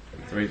why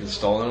they're even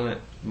stalling on it.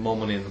 More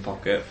money in the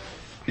pocket.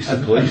 It's the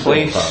police,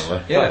 police.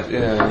 apparently.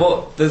 Yeah,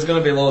 but there's going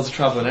to be loads of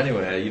travelling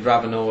anyway. You'd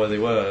rather know where they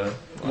were.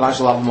 Might as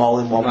well have them all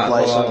in one Might as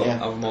place, well don't you?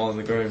 have them all in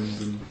the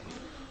grounds and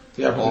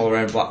Yeah, but all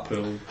around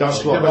Blackpool.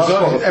 That's Yeah, what. but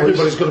That's what the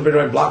everybody's going to be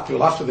around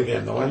Blackpool after the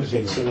game, though,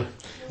 isn't it? So,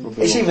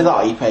 It's either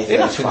that or you pay It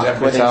happens 35 every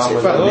quid time into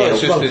with the the meal.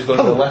 it's just as good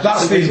as the left.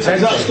 That's the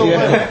intention.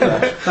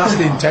 Yeah. That's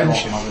the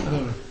intention.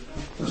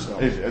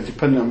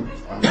 Depending on,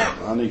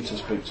 I need to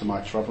speak to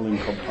my travelling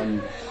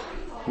companion.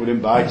 We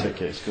didn't buy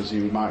tickets because he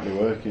might be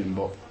working,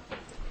 but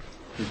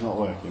if he's not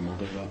working, we'll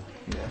do that.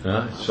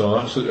 Yeah, so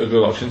that's a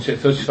good option. Take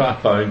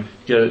 £35,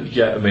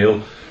 get a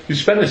meal. You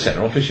spend a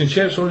tenner on fish and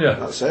chips, won't you?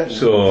 That's it.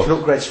 So, You can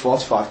upgrade to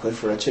 45 quid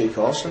for a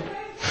 2-courser.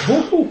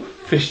 ooh,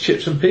 fish,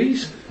 chips and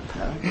peas.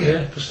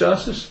 Yeah, for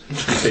starters.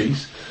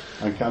 Peas.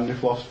 And candy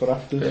floss for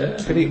after. Yeah.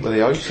 Could eat with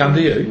the oyster.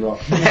 Candy you?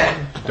 Right.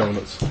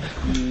 Donuts.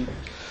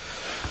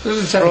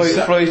 Doesn't take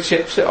Fried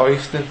chips at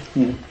Oyster.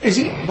 Is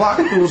it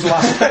Blackpool's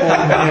last home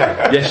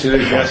here? Yes, it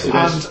is. Yes, it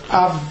And is.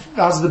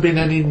 has there been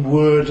any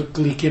word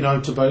leaking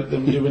out about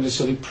them doing a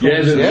silly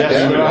Yeah, promise?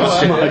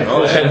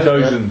 there's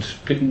 10,000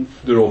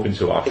 they're hoping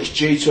to have. It's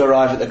due to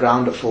arrive at the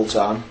ground at full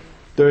time.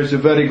 There is a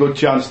very good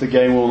chance the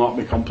game will not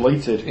be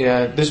completed.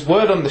 Yeah, there's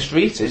word on the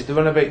street is they're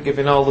on about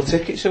giving all the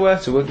tickets away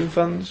to Wigan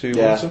fans who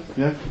Yeah. want them.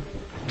 Yeah.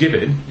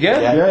 Giving? Yeah.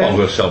 Yeah. Yeah, I'm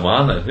going to sell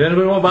mine then.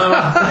 Anybody want to buy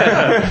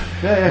mine?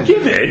 yeah.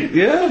 Giving?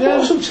 Yeah.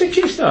 Bought some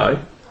tickets now.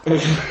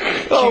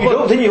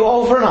 Didn't you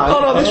overnight? Oh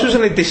no, this was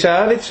only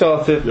decided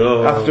sort of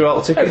Oh. after all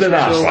the tickets. They're were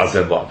nice sold. lads,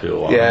 them Blackpool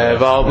lads. Yeah,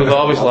 we've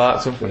always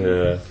liked them.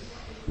 Yeah.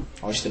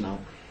 Oyster now.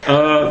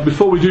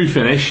 Before we do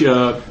finish,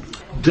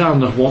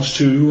 Dan wants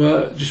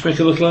to just make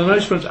a little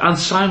announcement, and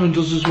Simon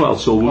does as well.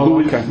 So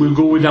we'll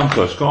go with Dan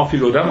first. Go off you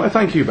go, Dan. Well,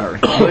 thank you, Barry.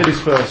 Ladies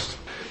first.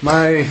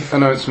 My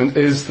announcement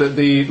is that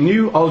the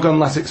new Algon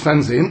Latics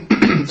fanzine,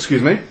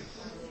 excuse me,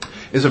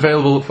 is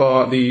available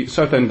for the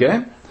Southend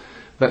game.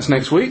 That's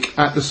next week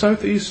at the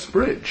South East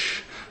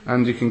Bridge.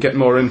 And you can get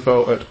more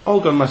info at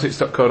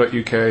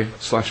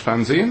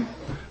algonlatics.co.uk/fanzine,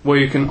 where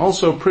you can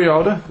also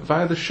pre-order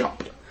via the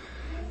shop.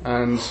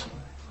 And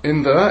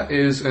in there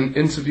is an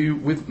interview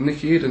with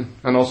Nicky Eden.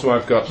 And also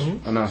I've got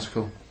an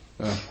article,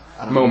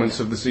 Moments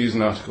of the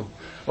Season article.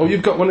 Oh,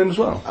 you've got one in as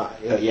well?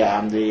 Yeah,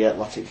 I'm the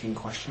Latic in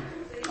question.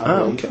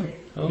 Okay.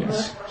 Oh,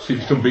 yes. See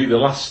if you can beat the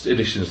last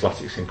edition's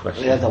Latics in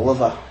question. Yeah, the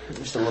lover.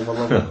 Mr.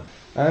 Lover.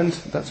 And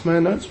that's my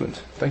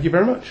announcement. Thank you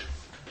very much.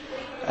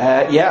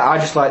 I'd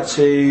just like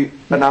to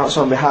announce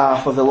on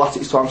behalf of the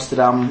Latics to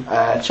Amsterdam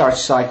charity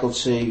cycle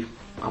to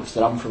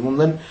Amsterdam from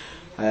London,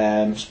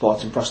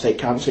 supporting prostate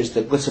cancer. It's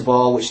the Glitter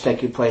Ball, which is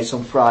taking place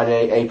on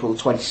Friday, April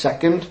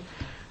 22nd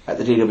at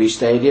the DW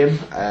Stadium.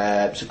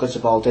 It's a Glitter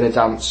Ball dinner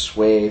dance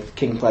with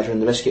King Pleasure and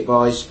the Biscuit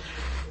Boys.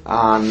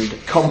 And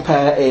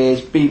compare is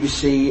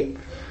BBC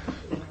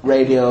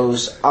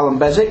Radio's Alan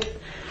Bezic.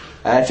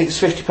 Tickets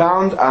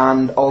 £50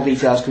 and all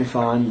details can be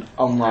found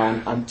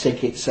online, and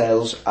ticket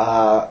sales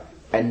are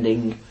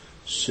ending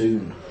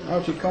soon. How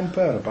do you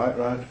compare a bike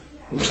ride?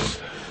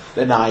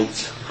 The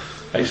night.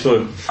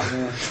 Excellent.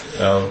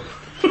 For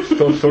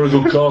a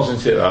good cause,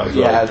 isn't it? That as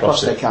well? Yeah,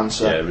 prostate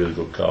cancer. Yeah, really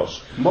good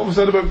cause. What was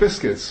that about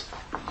biscuits?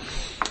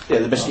 Yeah,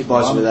 the Biscuit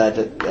Boys were there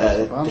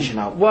dishing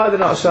out. Why are they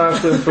not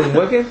cycling from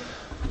Wigan?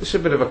 It's a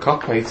bit of a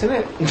cop-out, isn't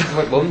it?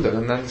 Like London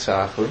and then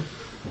cycling.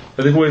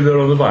 Are they going there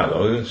on the bike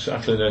though? They're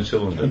cycling down to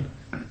London.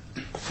 I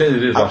think they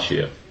did last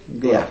year.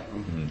 Yeah.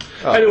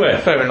 Anyway,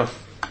 Fair enough.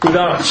 with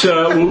that,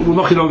 we're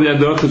knocking on the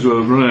end there because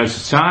we're running out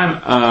of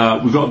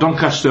time. We've got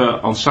Doncaster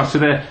on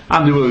Saturday.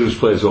 Andy Williams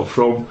plays up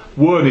front.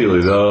 We're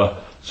nearly there.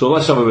 So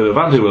let's have a bit of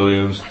Andy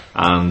Williams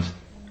and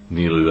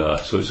nearly there.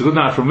 So it's a good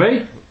night from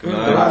me. Good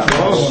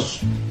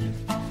night.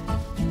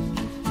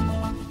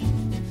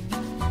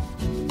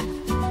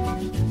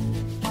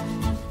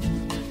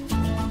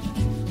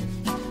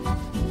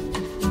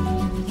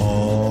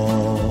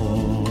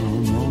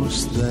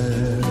 Almost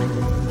there,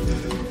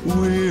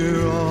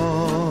 we're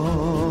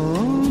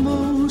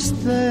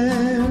almost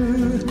there.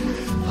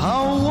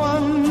 How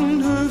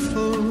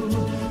wonderful,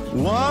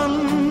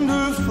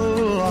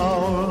 wonderful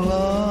our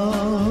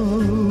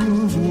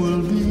love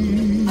will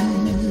be.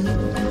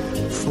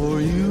 For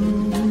you,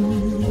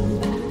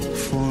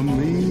 for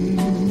me,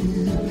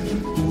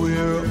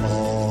 we're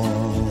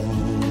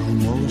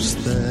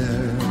almost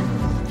there.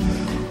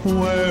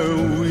 Where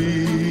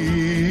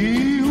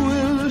we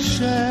will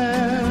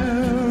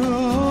share a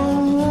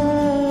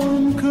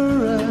warm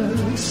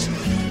caress,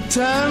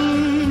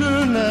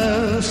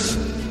 tenderness,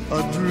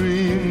 a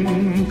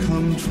dream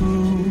come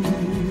true.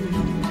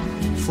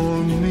 For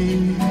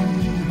me,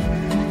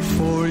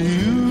 for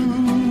you,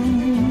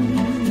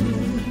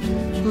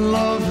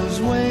 love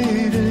has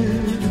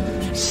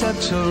waited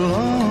such a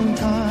long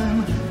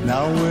time.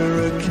 Now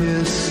we're a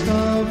kiss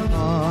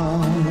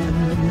apart.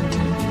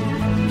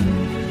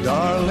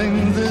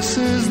 Darling, this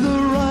is the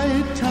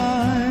right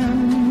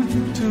time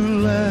to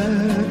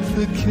let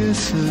the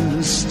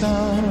kisses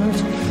start,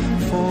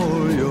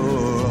 for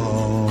you're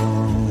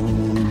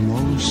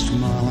almost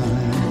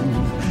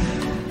mine.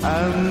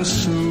 And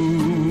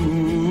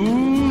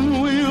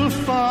soon we'll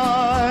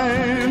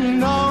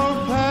find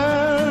our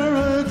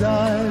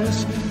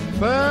paradise,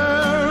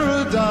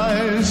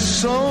 paradise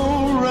so